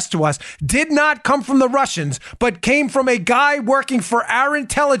to pass to us did not come from the Russians, but came from a guy working for our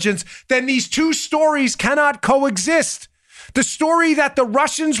intelligence, then these two stories cannot coexist. The story that the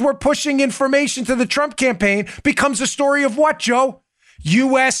Russians were pushing information to the Trump campaign becomes a story of what, Joe?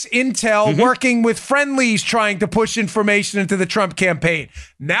 U.S. intel working with friendlies trying to push information into the Trump campaign.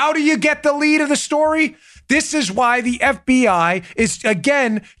 Now do you get the lead of the story? This is why the FBI is,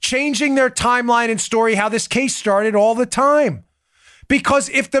 again, changing their timeline and story, how this case started all the time. Because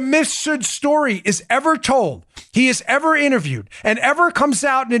if the Mifsud story is ever told, he is ever interviewed, and ever comes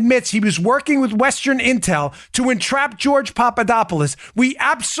out and admits he was working with Western Intel to entrap George Papadopoulos, we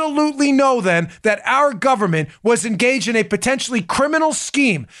absolutely know then that our government was engaged in a potentially criminal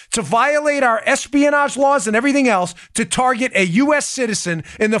scheme to violate our espionage laws and everything else to target a U.S. citizen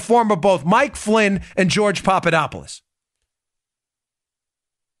in the form of both Mike Flynn and George Papadopoulos.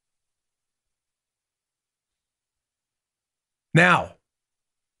 Now,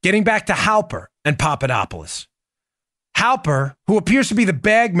 getting back to Halper and Papadopoulos. Halper, who appears to be the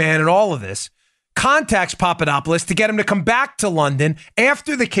bag man in all of this, contacts Papadopoulos to get him to come back to London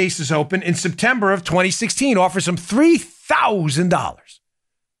after the case is open in September of 2016, offers him $3,000.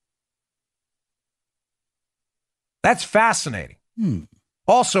 That's fascinating.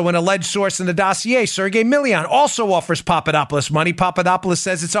 Also, an alleged source in the dossier, Sergei Milian, also offers Papadopoulos money. Papadopoulos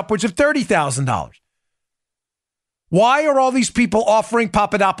says it's upwards of $30,000. Why are all these people offering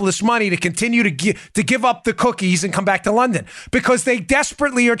Papadopoulos money to continue to give up the cookies and come back to London? Because they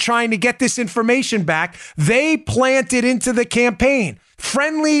desperately are trying to get this information back. They planted into the campaign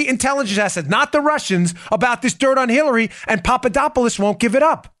friendly intelligence assets, not the Russians, about this dirt on Hillary, and Papadopoulos won't give it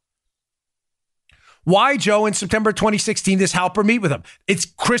up. Why, Joe, in September 2016, does Halper meet with him? It's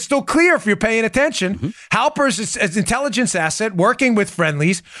crystal clear if you're paying attention. Halper's an intelligence asset working with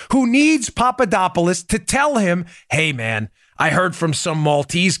friendlies who needs Papadopoulos to tell him, hey, man, I heard from some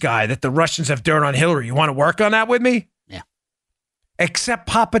Maltese guy that the Russians have dirt on Hillary. You want to work on that with me? Yeah. Except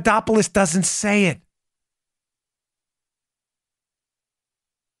Papadopoulos doesn't say it.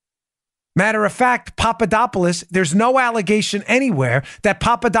 Matter of fact, Papadopoulos, there's no allegation anywhere that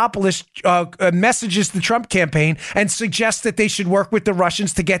Papadopoulos messages the Trump campaign and suggests that they should work with the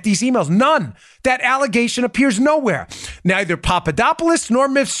Russians to get these emails. None. That allegation appears nowhere. Neither Papadopoulos nor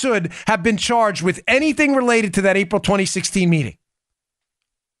Mifsud have been charged with anything related to that April 2016 meeting.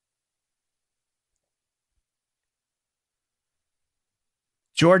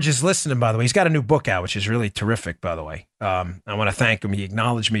 George is listening, by the way. He's got a new book out, which is really terrific, by the way. I want to thank him. He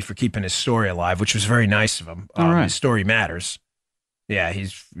acknowledged me for keeping his story alive, which was very nice of him. All right. His story matters. Yeah,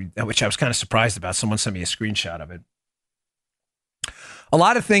 which I was kind of surprised about. Someone sent me a screenshot of it. A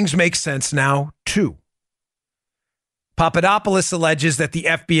lot of things make sense now, too. Papadopoulos alleges that the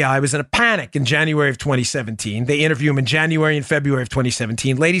FBI was in a panic in January of 2017. They interview him in January and February of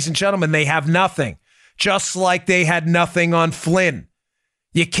 2017. Ladies and gentlemen, they have nothing, just like they had nothing on Flynn.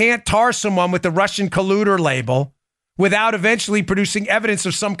 You can't tar someone with the Russian colluder label without eventually producing evidence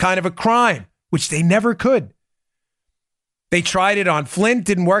of some kind of a crime, which they never could. They tried it on Flynn,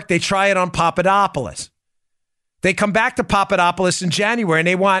 didn't work. They try it on Papadopoulos. They come back to Papadopoulos in January and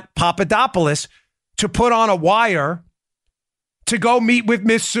they want Papadopoulos to put on a wire to go meet with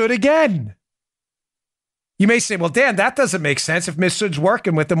Mifsud again. You may say, well, Dan, that doesn't make sense. If Mifsud's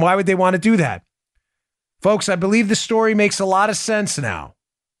working with them, why would they want to do that? Folks, I believe the story makes a lot of sense now.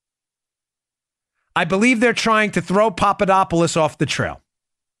 I believe they're trying to throw Papadopoulos off the trail.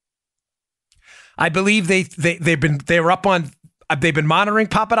 I believe they've been monitoring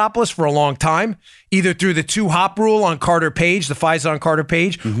Papadopoulos for a long time, either through the 2-hop rule on Carter Page, the FISA on Carter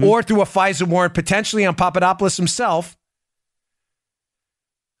Page, or through a FISA warrant potentially on Papadopoulos himself.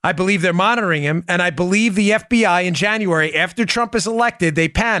 I believe they're monitoring him, and I believe the FBI in January, after Trump is elected, they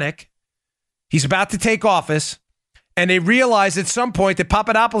panic. He's about to take office, and they realize at some point that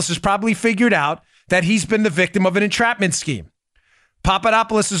Papadopoulos has probably figured out that he's been the victim of an entrapment scheme.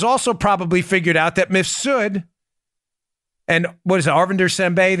 Papadopoulos has also probably figured out that Mifsud and Arvinder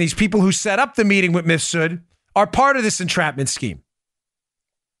Sambay, these people who set up the meeting with Mifsud, are part of this entrapment scheme.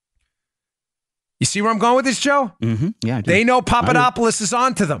 You see where I'm going with this, Joe? Mm-hmm. Yeah, I do. They know Papadopoulos is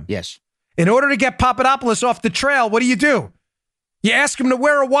onto them. Yes. In order to get Papadopoulos off the trail, what do? You ask him to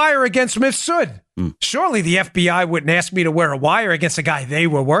wear a wire against Mifsud. Surely the FBI wouldn't ask me to wear a wire against a guy they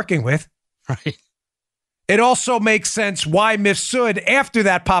were working with. Right. It also makes sense why Mifsud, after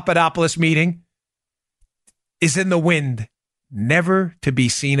that Papadopoulos meeting, is in the wind, never to be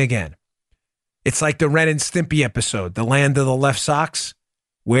seen again. It's like the Ren and Stimpy episode, The Land of the Left Socks.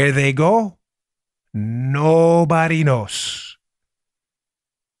 Where they go, nobody knows.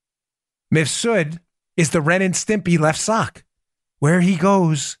 Mifsud is the Ren and Stimpy left sock. Where he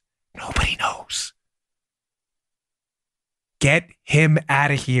goes, nobody knows. Get him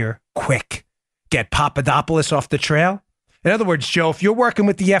out of here quick. Get Papadopoulos off the trail. In other words, Joe, if you're working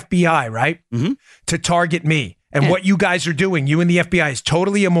with the FBI, right, to target me and what you guys are doing, you and the FBI, is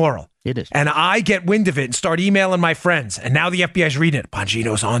totally immoral. It is. And I get wind of it and start emailing my friends. And now the FBI's reading it.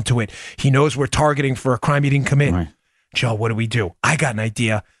 Bongino's onto it. He knows we're targeting for a crime he didn't commit. Right. Joe, what do? I got an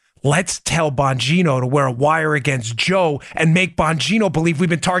idea. Let's tell Bongino to wear a wire against Joe and make Bongino believe we've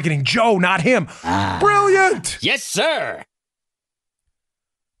been targeting Joe, not him. Brilliant. Yes, sir.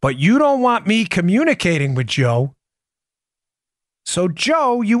 But you don't want me communicating with Joe. So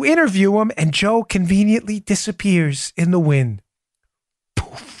Joe, you interview him, and Joe conveniently disappears in the wind.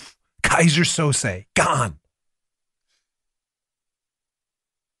 Poof. Kaiser Sose, gone.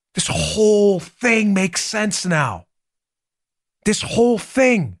 This whole thing makes sense now. This whole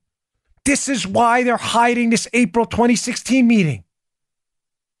thing. This is why they're hiding this April 2016 meeting.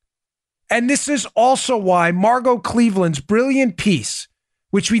 And this is also why Margot Cleveland's brilliant piece,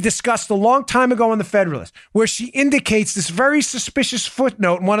 which we discussed a long time ago in the Federalist, where she indicates this very suspicious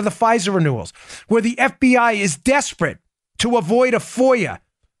footnote in one of the FISA renewals, where the FBI is desperate to avoid a FOIA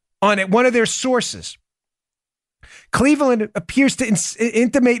on one of their sources. Cleveland appears to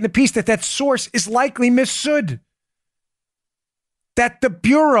intimate in the piece that that source is likely Mifsud, that the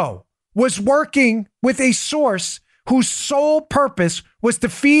Bureau was working with a source whose sole purpose was to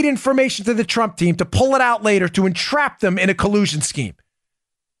feed information to the Trump team, to pull it out later, to entrap them in a collusion scheme.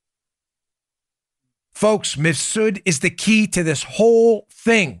 Folks, Mifsud is the key to this whole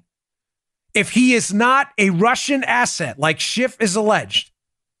thing. If he is not a Russian asset, like Schiff is alleged,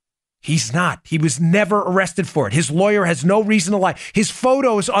 he's not. He was never arrested for it. His lawyer has no reason to lie. His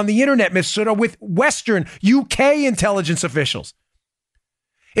photos on the internet, Mifsud, are with Western UK intelligence officials.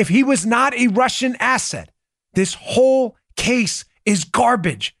 If he was not a Russian asset, this whole case is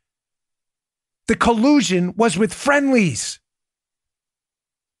garbage. The collusion was with friendlies.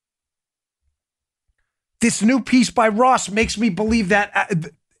 This new piece by Ross makes me believe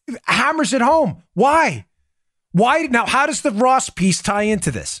that, hammers it home. Why? Now, how does the Ross piece tie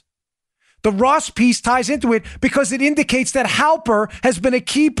into this? The Ross piece ties into it because it indicates that Halper has been a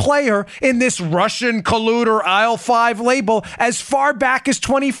key player in this Russian colluder Aisle 5 label as far back as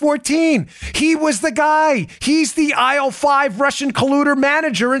 2014. He was the guy. He's the Aisle 5 Russian colluder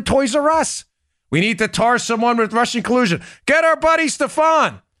manager in Toys R Us. We need to tar someone with Russian collusion. Get our buddy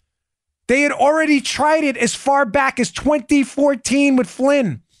Stefan. They had already tried it as far back as 2014 with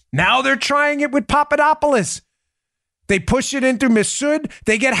Flynn. Now they're trying it with Papadopoulos. They push it in through Mifsud.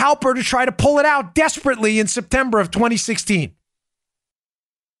 They get Halper to try to pull it out desperately in September of 2016.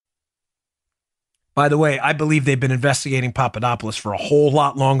 By the way, I believe they've been investigating Papadopoulos for a whole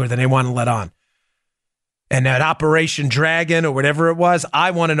lot longer than they want to let on. And that Operation Dragon or whatever it was,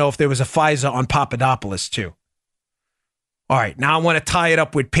 I want to know if there was a FISA on Papadopoulos too. All right, now I want to tie it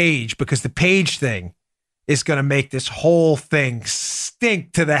up with Page because the Page thing is going to make this whole thing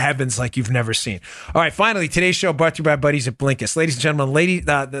stink to the heavens like you've never seen. All right, finally, today's show brought to you by buddies at Blinkist. Ladies and gentlemen,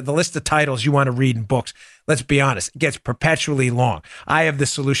 the list of titles you want to read in books, let's be honest, it gets perpetually long. I have the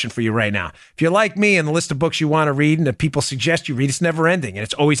solution for you right now. If you're like me and the list of books you want to read and that people suggest you read, it's never ending and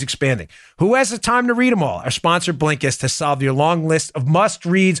it's always expanding. Who has the time to read them all? Our sponsor, Blinkist, has solved your long list of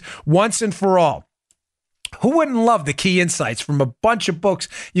must-reads once and for all. Who wouldn't love the key insights from a bunch of books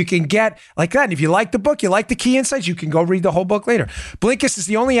you can get like that? And if you like the book, you like the key insights, you can go read the whole book later. Blinkist is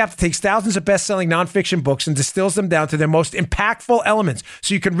the only app that takes thousands of best-selling nonfiction books and distills them down to their most impactful elements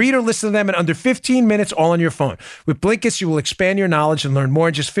so you can read or listen to them in under 15 minutes all on your phone. With Blinkist, you will expand your knowledge and learn more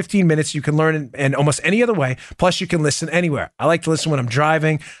in just 15 minutes. You can learn in almost any other way. Plus, you can listen anywhere. I like to listen when I'm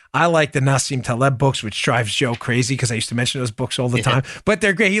driving. I like the Nassim Taleb books, which drives Joe crazy because I used to mention those books all the time. But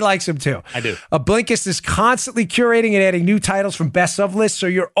they're great. He likes them too. I do. Blinkist is constantly curating and adding new titles from best of lists, so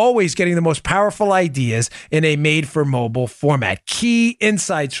you're always getting the most powerful ideas in a made-for-mobile format. Key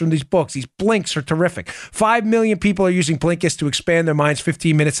insights from these books. These blinks are terrific. 5 million people are using Blinkist to expand their minds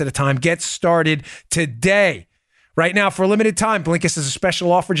 15 minutes at a time. Get started today. Right now, for a limited time, Blinkist has a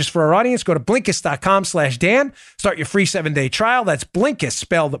special offer just for our audience. Go to Blinkist.com/Dan. Start your free 7-day trial. That's Blinkist,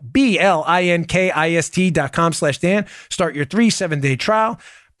 spelled Blinkist.com/Dan. Start your 7-day trial.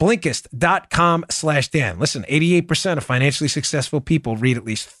 Blinkist.com/Dan. Listen, 88% of financially successful people read at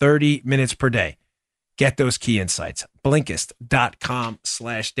least 30 minutes per day. Get those key insights.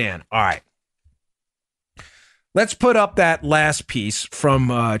 Blinkist.com/Dan. All right. Let's put up that last piece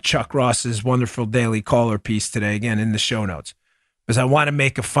from Chuck Ross's wonderful Daily Caller piece today, again, in the show notes, because I want to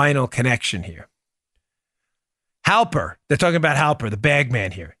make a final connection here. Halper, they're talking about Halper, the bag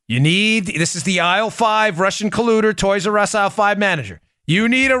man here. This is the Aisle 5 Russian colluder, Toys R Us Aisle 5 manager. You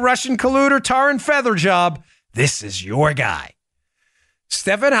need a Russian colluder, tar and feather job. This is your guy.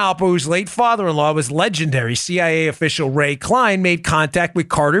 Stefan Halper, whose late father-in-law was legendary CIA official Ray Klein, made contact with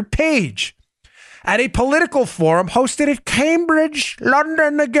Carter Page. at a political forum hosted at Cambridge,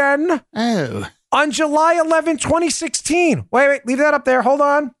 London again. Oh. On July 11, 2016. Wait, leave that up there. Hold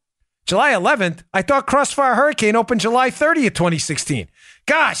on. July 11th? I thought Crossfire Hurricane opened July 30th, 2016.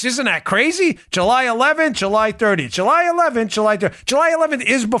 Gosh, isn't that crazy? July 11th, July 30th. July 11th, July 30th. July 11th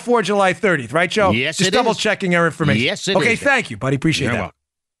is before July 30th, right, Joe? Yes, Just it is. double checking our information. Yes, it okay, is. thank you, buddy. Appreciate You're that. welcome.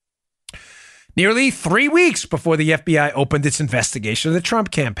 Nearly 3 weeks before the FBI opened its investigation of the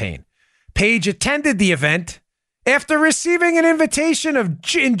Trump campaign, Page attended the event after receiving an invitation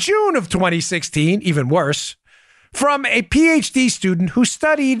in June of 2016, even worse, from a PhD student who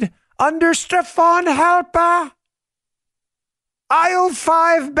studied under Stefan Halper, aisle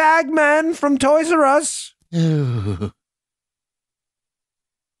 5 bagman from Toys R Us. Oh.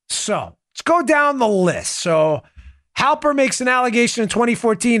 So let's go down the list. So Halper makes an allegation in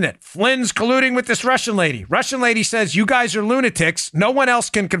 2014 that Flynn's colluding with this Russian lady. Russian lady says, you guys are lunatics. No one else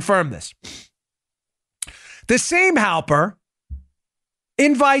can confirm this. The same Halper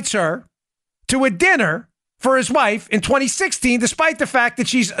invites her to a dinner for his wife in 2016, despite the fact that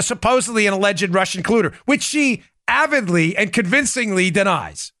she's supposedly an alleged Russian colluder, which she avidly and convincingly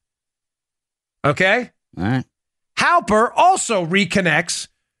denies. Okay? All right. Halper also reconnects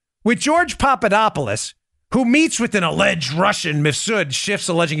with George Papadopoulos, who meets with an alleged Russian, Mifsud Schiff's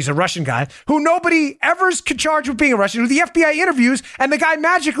alleging he's a Russian guy, who nobody ever's charged with being a Russian, who the FBI interviews, and the guy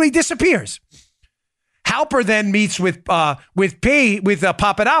magically disappears. Halper then meets with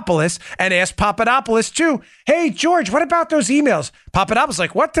Papadopoulos and asks Papadopoulos too, hey, George, what about those emails? Papadopoulos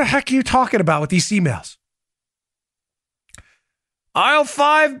like, what the heck are you talking about with these emails? Aisle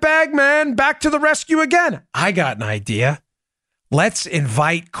 5 bagman back to the rescue again. I got an idea. Let's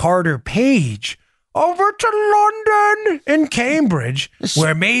invite Carter Page over to London in Cambridge,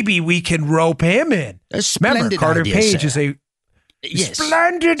 where maybe we can rope him in. A splendid Remember, Carter idea, Page sir. is a Yes.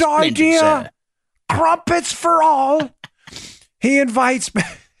 splendid idea. Sir. Crumpets for all. He invites.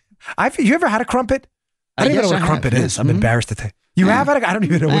 You ever had a crumpet? I don't even know yes, what a I crumpet have, is. yes. I'm embarrassed to tell you. You have it? I don't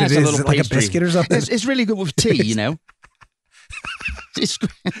even know what it It's is. a Is little it like a pastry. biscuit or something? It's really good with tea, you know. It's,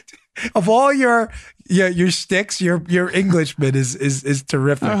 Of all your sticks, your Englishman is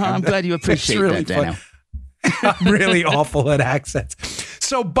terrific. I'm glad you appreciate It's really that, Dano. I'm really awful at accents.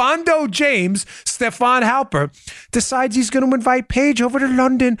 So Bondo James, Stefan Halper, decides he's going to invite Page over to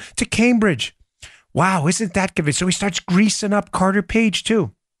London to Cambridge. Wow, isn't that convincing? So he starts greasing up Carter Page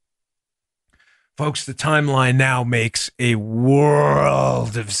too. Folks, the timeline now makes a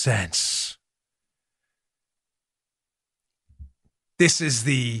world of sense. This is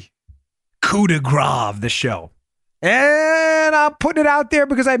the coup de grace of the show. And I'm putting it out there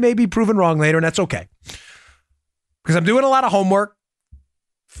because I may be proven wrong later, and that's okay. Because I'm doing a lot of homework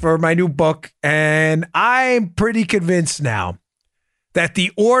for my new book, and I'm pretty convinced now that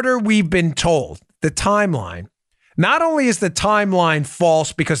the order we've been told, the timeline, not only is the timeline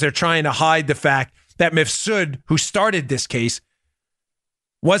false because they're trying to hide the fact that Mifsud, who started this case,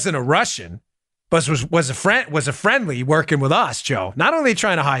 wasn't a Russian, but was a friendly working with us, Joe. Not only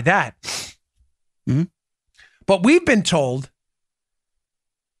trying to hide that, but we've been told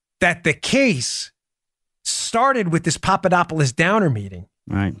that the case started with this Papadopoulos Downer meeting.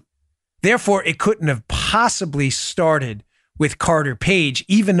 right. Therefore, it couldn't have possibly started with Carter Page,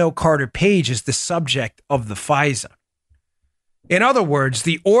 even though Carter Page is the subject of the FISA. In other words,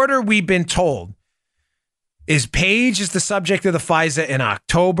 the order we've been told is Page is the subject of the FISA in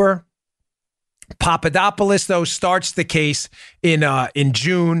October. Papadopoulos, though, starts the case in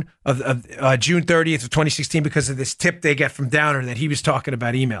June of June 30th of 2016 because of this tip they get from Downer that he was talking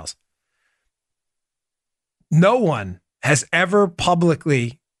about emails. No one has ever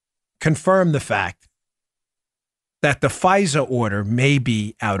publicly confirmed the fact that the FISA order may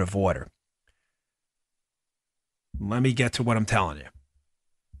be out of order. Let me get to what I'm telling you.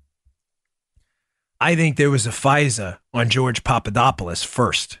 I think there was a FISA on George Papadopoulos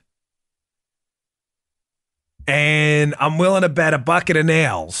first. And I'm willing to bet a bucket of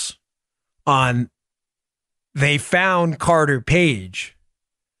nails on they found Carter Page.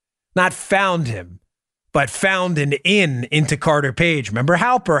 Not found him, but found an in into Carter Page. Remember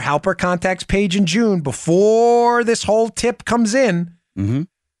Halper? Halper contacts Page in June before this whole tip comes in,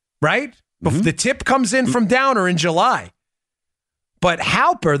 right? The tip comes in from Downer in July. But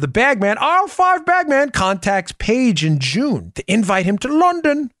Halper, the bagman, R5 bagman, contacts Page in June to invite him to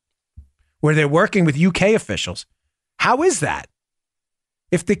London, where they're working with UK officials. How is that?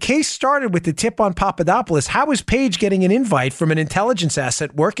 If the case started with the tip on Papadopoulos, how is Page getting an invite from an intelligence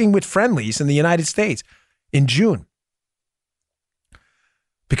asset working with friendlies in the United States in June?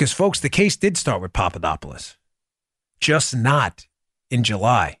 Because, folks, the case did start with Papadopoulos, just not in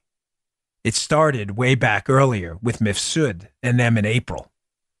July. It started way back earlier with Mifsud and them in April.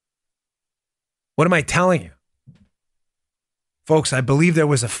 What am I telling you? Folks, I believe there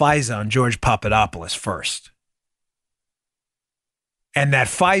was a FISA on George Papadopoulos first. And that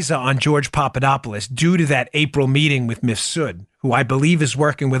FISA on George Papadopoulos, due to that April meeting with Mifsud, who I believe is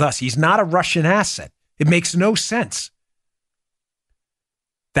working with us, he's not a Russian asset. It makes no sense.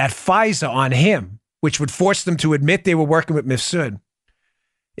 That FISA on him, which would force them to admit they were working with Mifsud,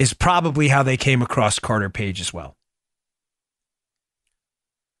 is probably how they came across Carter Page as well.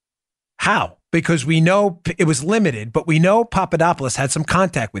 How? Because we know it was limited, but we know Papadopoulos had some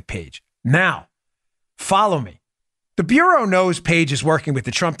contact with Page. Now, follow me. The Bureau knows Page is working with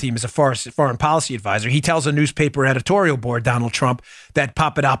the Trump team as a foreign policy advisor. He tells a newspaper editorial board, Donald Trump, that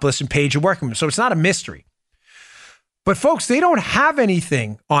Papadopoulos and Page are working with him. So it's not a mystery. But folks, they don't have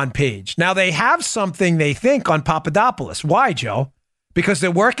anything on Page. Now, they have something they think on Papadopoulos. Why, Joe? Because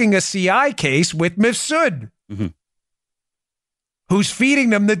they're working a CI case with Mifsud, who's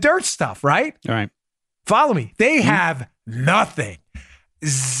feeding them the dirt stuff, right? All right. Follow me. They have nothing.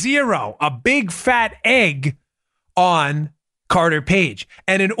 Zero. A big fat egg on Carter Page.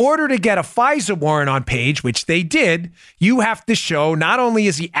 And in order to get a FISA warrant on Page, which they did, you have to show not only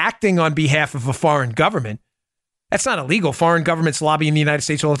is he acting on behalf of a foreign government, that's not illegal. Foreign governments lobby in the United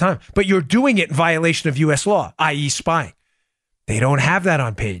States all the time, but you're doing it in violation of U.S. law, i.e. spying. They don't have that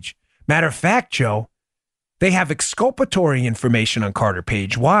on Page. Matter of fact, Joe, they have exculpatory information on Carter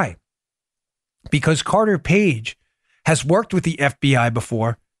Page. Why? Because Carter Page has worked with the FBI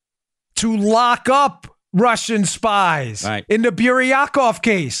before to lock up Russian spies in the Buryakov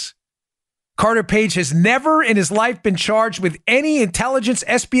case. Carter Page has never in his life been charged with any intelligence,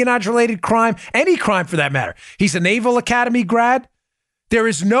 espionage-related crime, any crime for that matter. He's a Naval Academy grad. There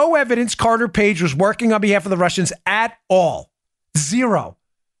is no evidence Carter Page was working on behalf of the Russians at all. Zero.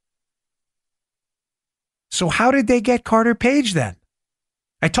 So how did they get Carter Page then?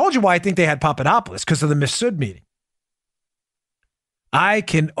 I told you why I think they had Papadopoulos, because of the Mifsud meeting. I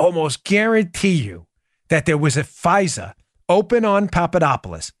can almost guarantee you that there was a FISA open on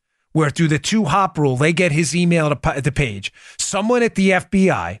Papadopoulos, where through the 2-hop rule, they get his email to Page. Someone at the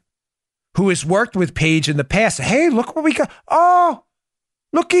FBI who has worked with Page in the past. Hey, look what we got. Oh,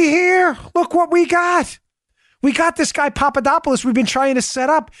 looky here. Look what we got. We got this guy Papadopoulos we've been trying to set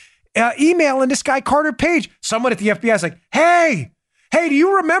up, emailing this guy Carter Page. Someone at the FBI is like, hey, do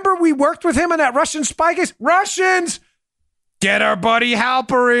you remember we worked with him in that Russian spy case? Russians! Get our buddy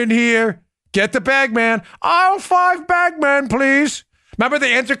Halper in here. Get the bagman. Aisle 5 bagman, please. Remember the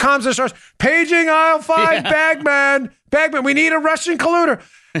intercoms that starts paging aisle 5 bagman. Bagman, we need a Russian colluder.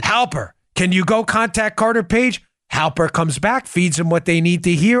 Halper, can you go contact Carter Page? Halper comes back, feeds them what they need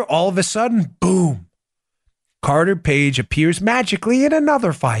to hear. All of a sudden, boom. Carter Page appears magically in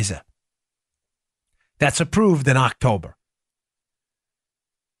another FISA. That's approved in October.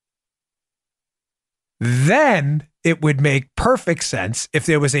 Then it would make perfect sense if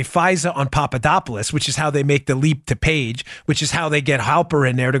there was a FISA on Papadopoulos, which is how they make the leap to Page, which is how they get Halper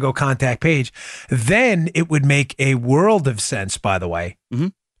in there to go contact Page. Then it would make a world of sense, by the way,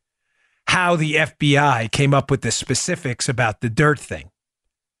 how the FBI came up with the specifics about the dirt thing.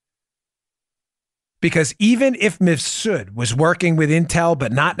 Because even if Mifsud was working with Intel,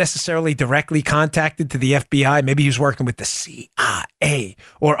 but not necessarily directly contacted to the FBI, maybe he was working with the CIA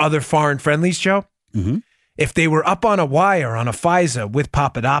or other foreign friendlies, Joe. If they were up on a wire on a FISA with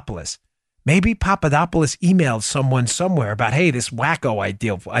Papadopoulos, maybe Papadopoulos emailed someone somewhere about, hey, this wacko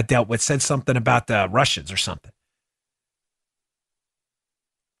I dealt with said something about the Russians or something.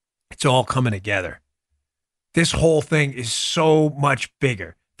 It's all coming together. This whole thing is so much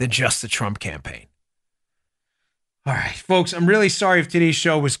bigger than just the Trump campaign. All right, folks, I'm really sorry if today's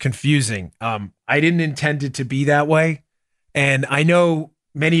show was confusing. I didn't intend it to be that way. And I know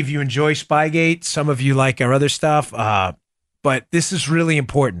many of you enjoy Spygate. Some of you like our other stuff. But this is really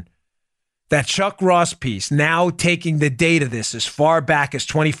important. That Chuck Ross piece, now taking the date of this as far back as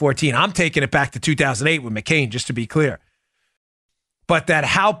 2014. I'm taking it back to 2008 with McCain, just to be clear. But that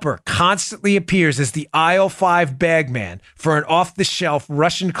Halper constantly appears as the aisle 5 bagman for an off-the-shelf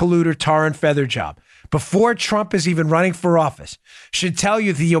Russian colluder tar and feather job before Trump is even running for office should tell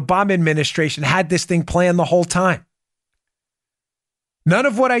you the Obama administration had this thing planned the whole time. None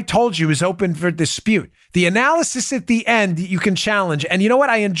of what I told you is open for dispute. The analysis at the end, you can challenge. And you know what?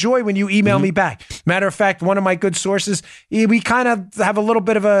 I enjoy when you email me back. Matter of fact, one of my good sources, we kind of have a little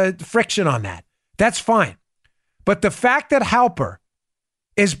bit of a friction on that. That's fine. But the fact that Halper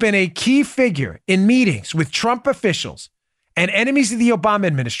has been a key figure in meetings with Trump officials and enemies of the Obama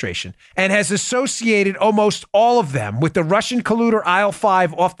administration and has associated almost all of them with the Russian colluder Aisle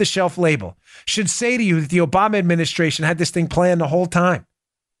 5 off-the-shelf label should say to you that the Obama administration had this thing planned the whole time.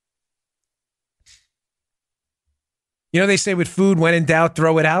 You know, they say with food, when in doubt,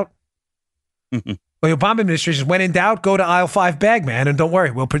 throw it out. Well, the Obama administration, when in doubt, go to Aisle 5 bag, man, and don't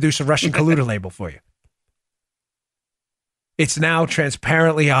worry, we'll produce a Russian colluder label for you. It's now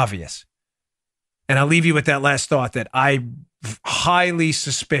transparently obvious. And I'll leave you with that last thought that I'm highly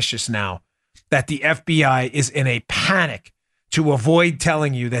suspicious now that the FBI is in a panic to avoid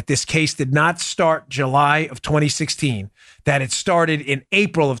telling you that this case did not start July of 2016, that it started in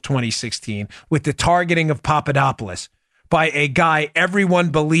April of 2016 with the targeting of Papadopoulos by a guy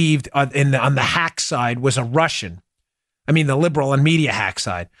everyone believed on the hack side was a Russian. I mean, the liberal and media hack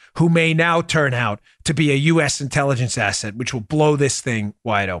side, who may now turn out to be a U.S. intelligence asset, which will blow this thing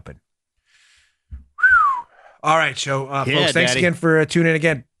wide open. All right, so folks, thanks again for tuning in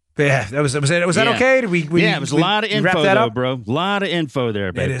again. Yeah, was it? Was that okay? Did we it was a lot of info, though, bro. A lot of info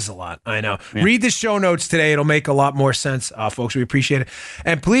there, baby. It is a lot. I know. Yeah. Read the show notes today. It'll make a lot more sense, folks. We appreciate it.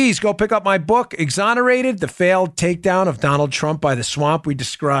 And please go pick up my book, Exonerated, The Failed Takedown of Donald Trump by the Swamp. We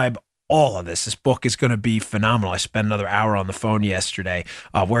describe all of this. This book is going to be phenomenal. I spent another hour on the phone yesterday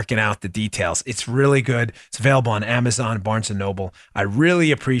working out the details. It's really good. It's available on Amazon, Barnes & Noble. I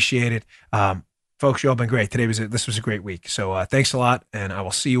really appreciate it. Folks, you all been great. This was a great week. So thanks a lot, and I will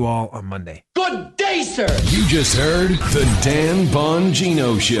see you all on Monday. Good day, sir. You just heard the Dan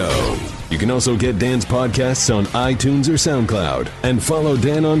Bongino Show. You can also get Dan's podcasts on iTunes or SoundCloud, and follow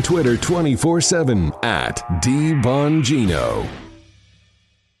Dan on Twitter 24/7 @DBongino.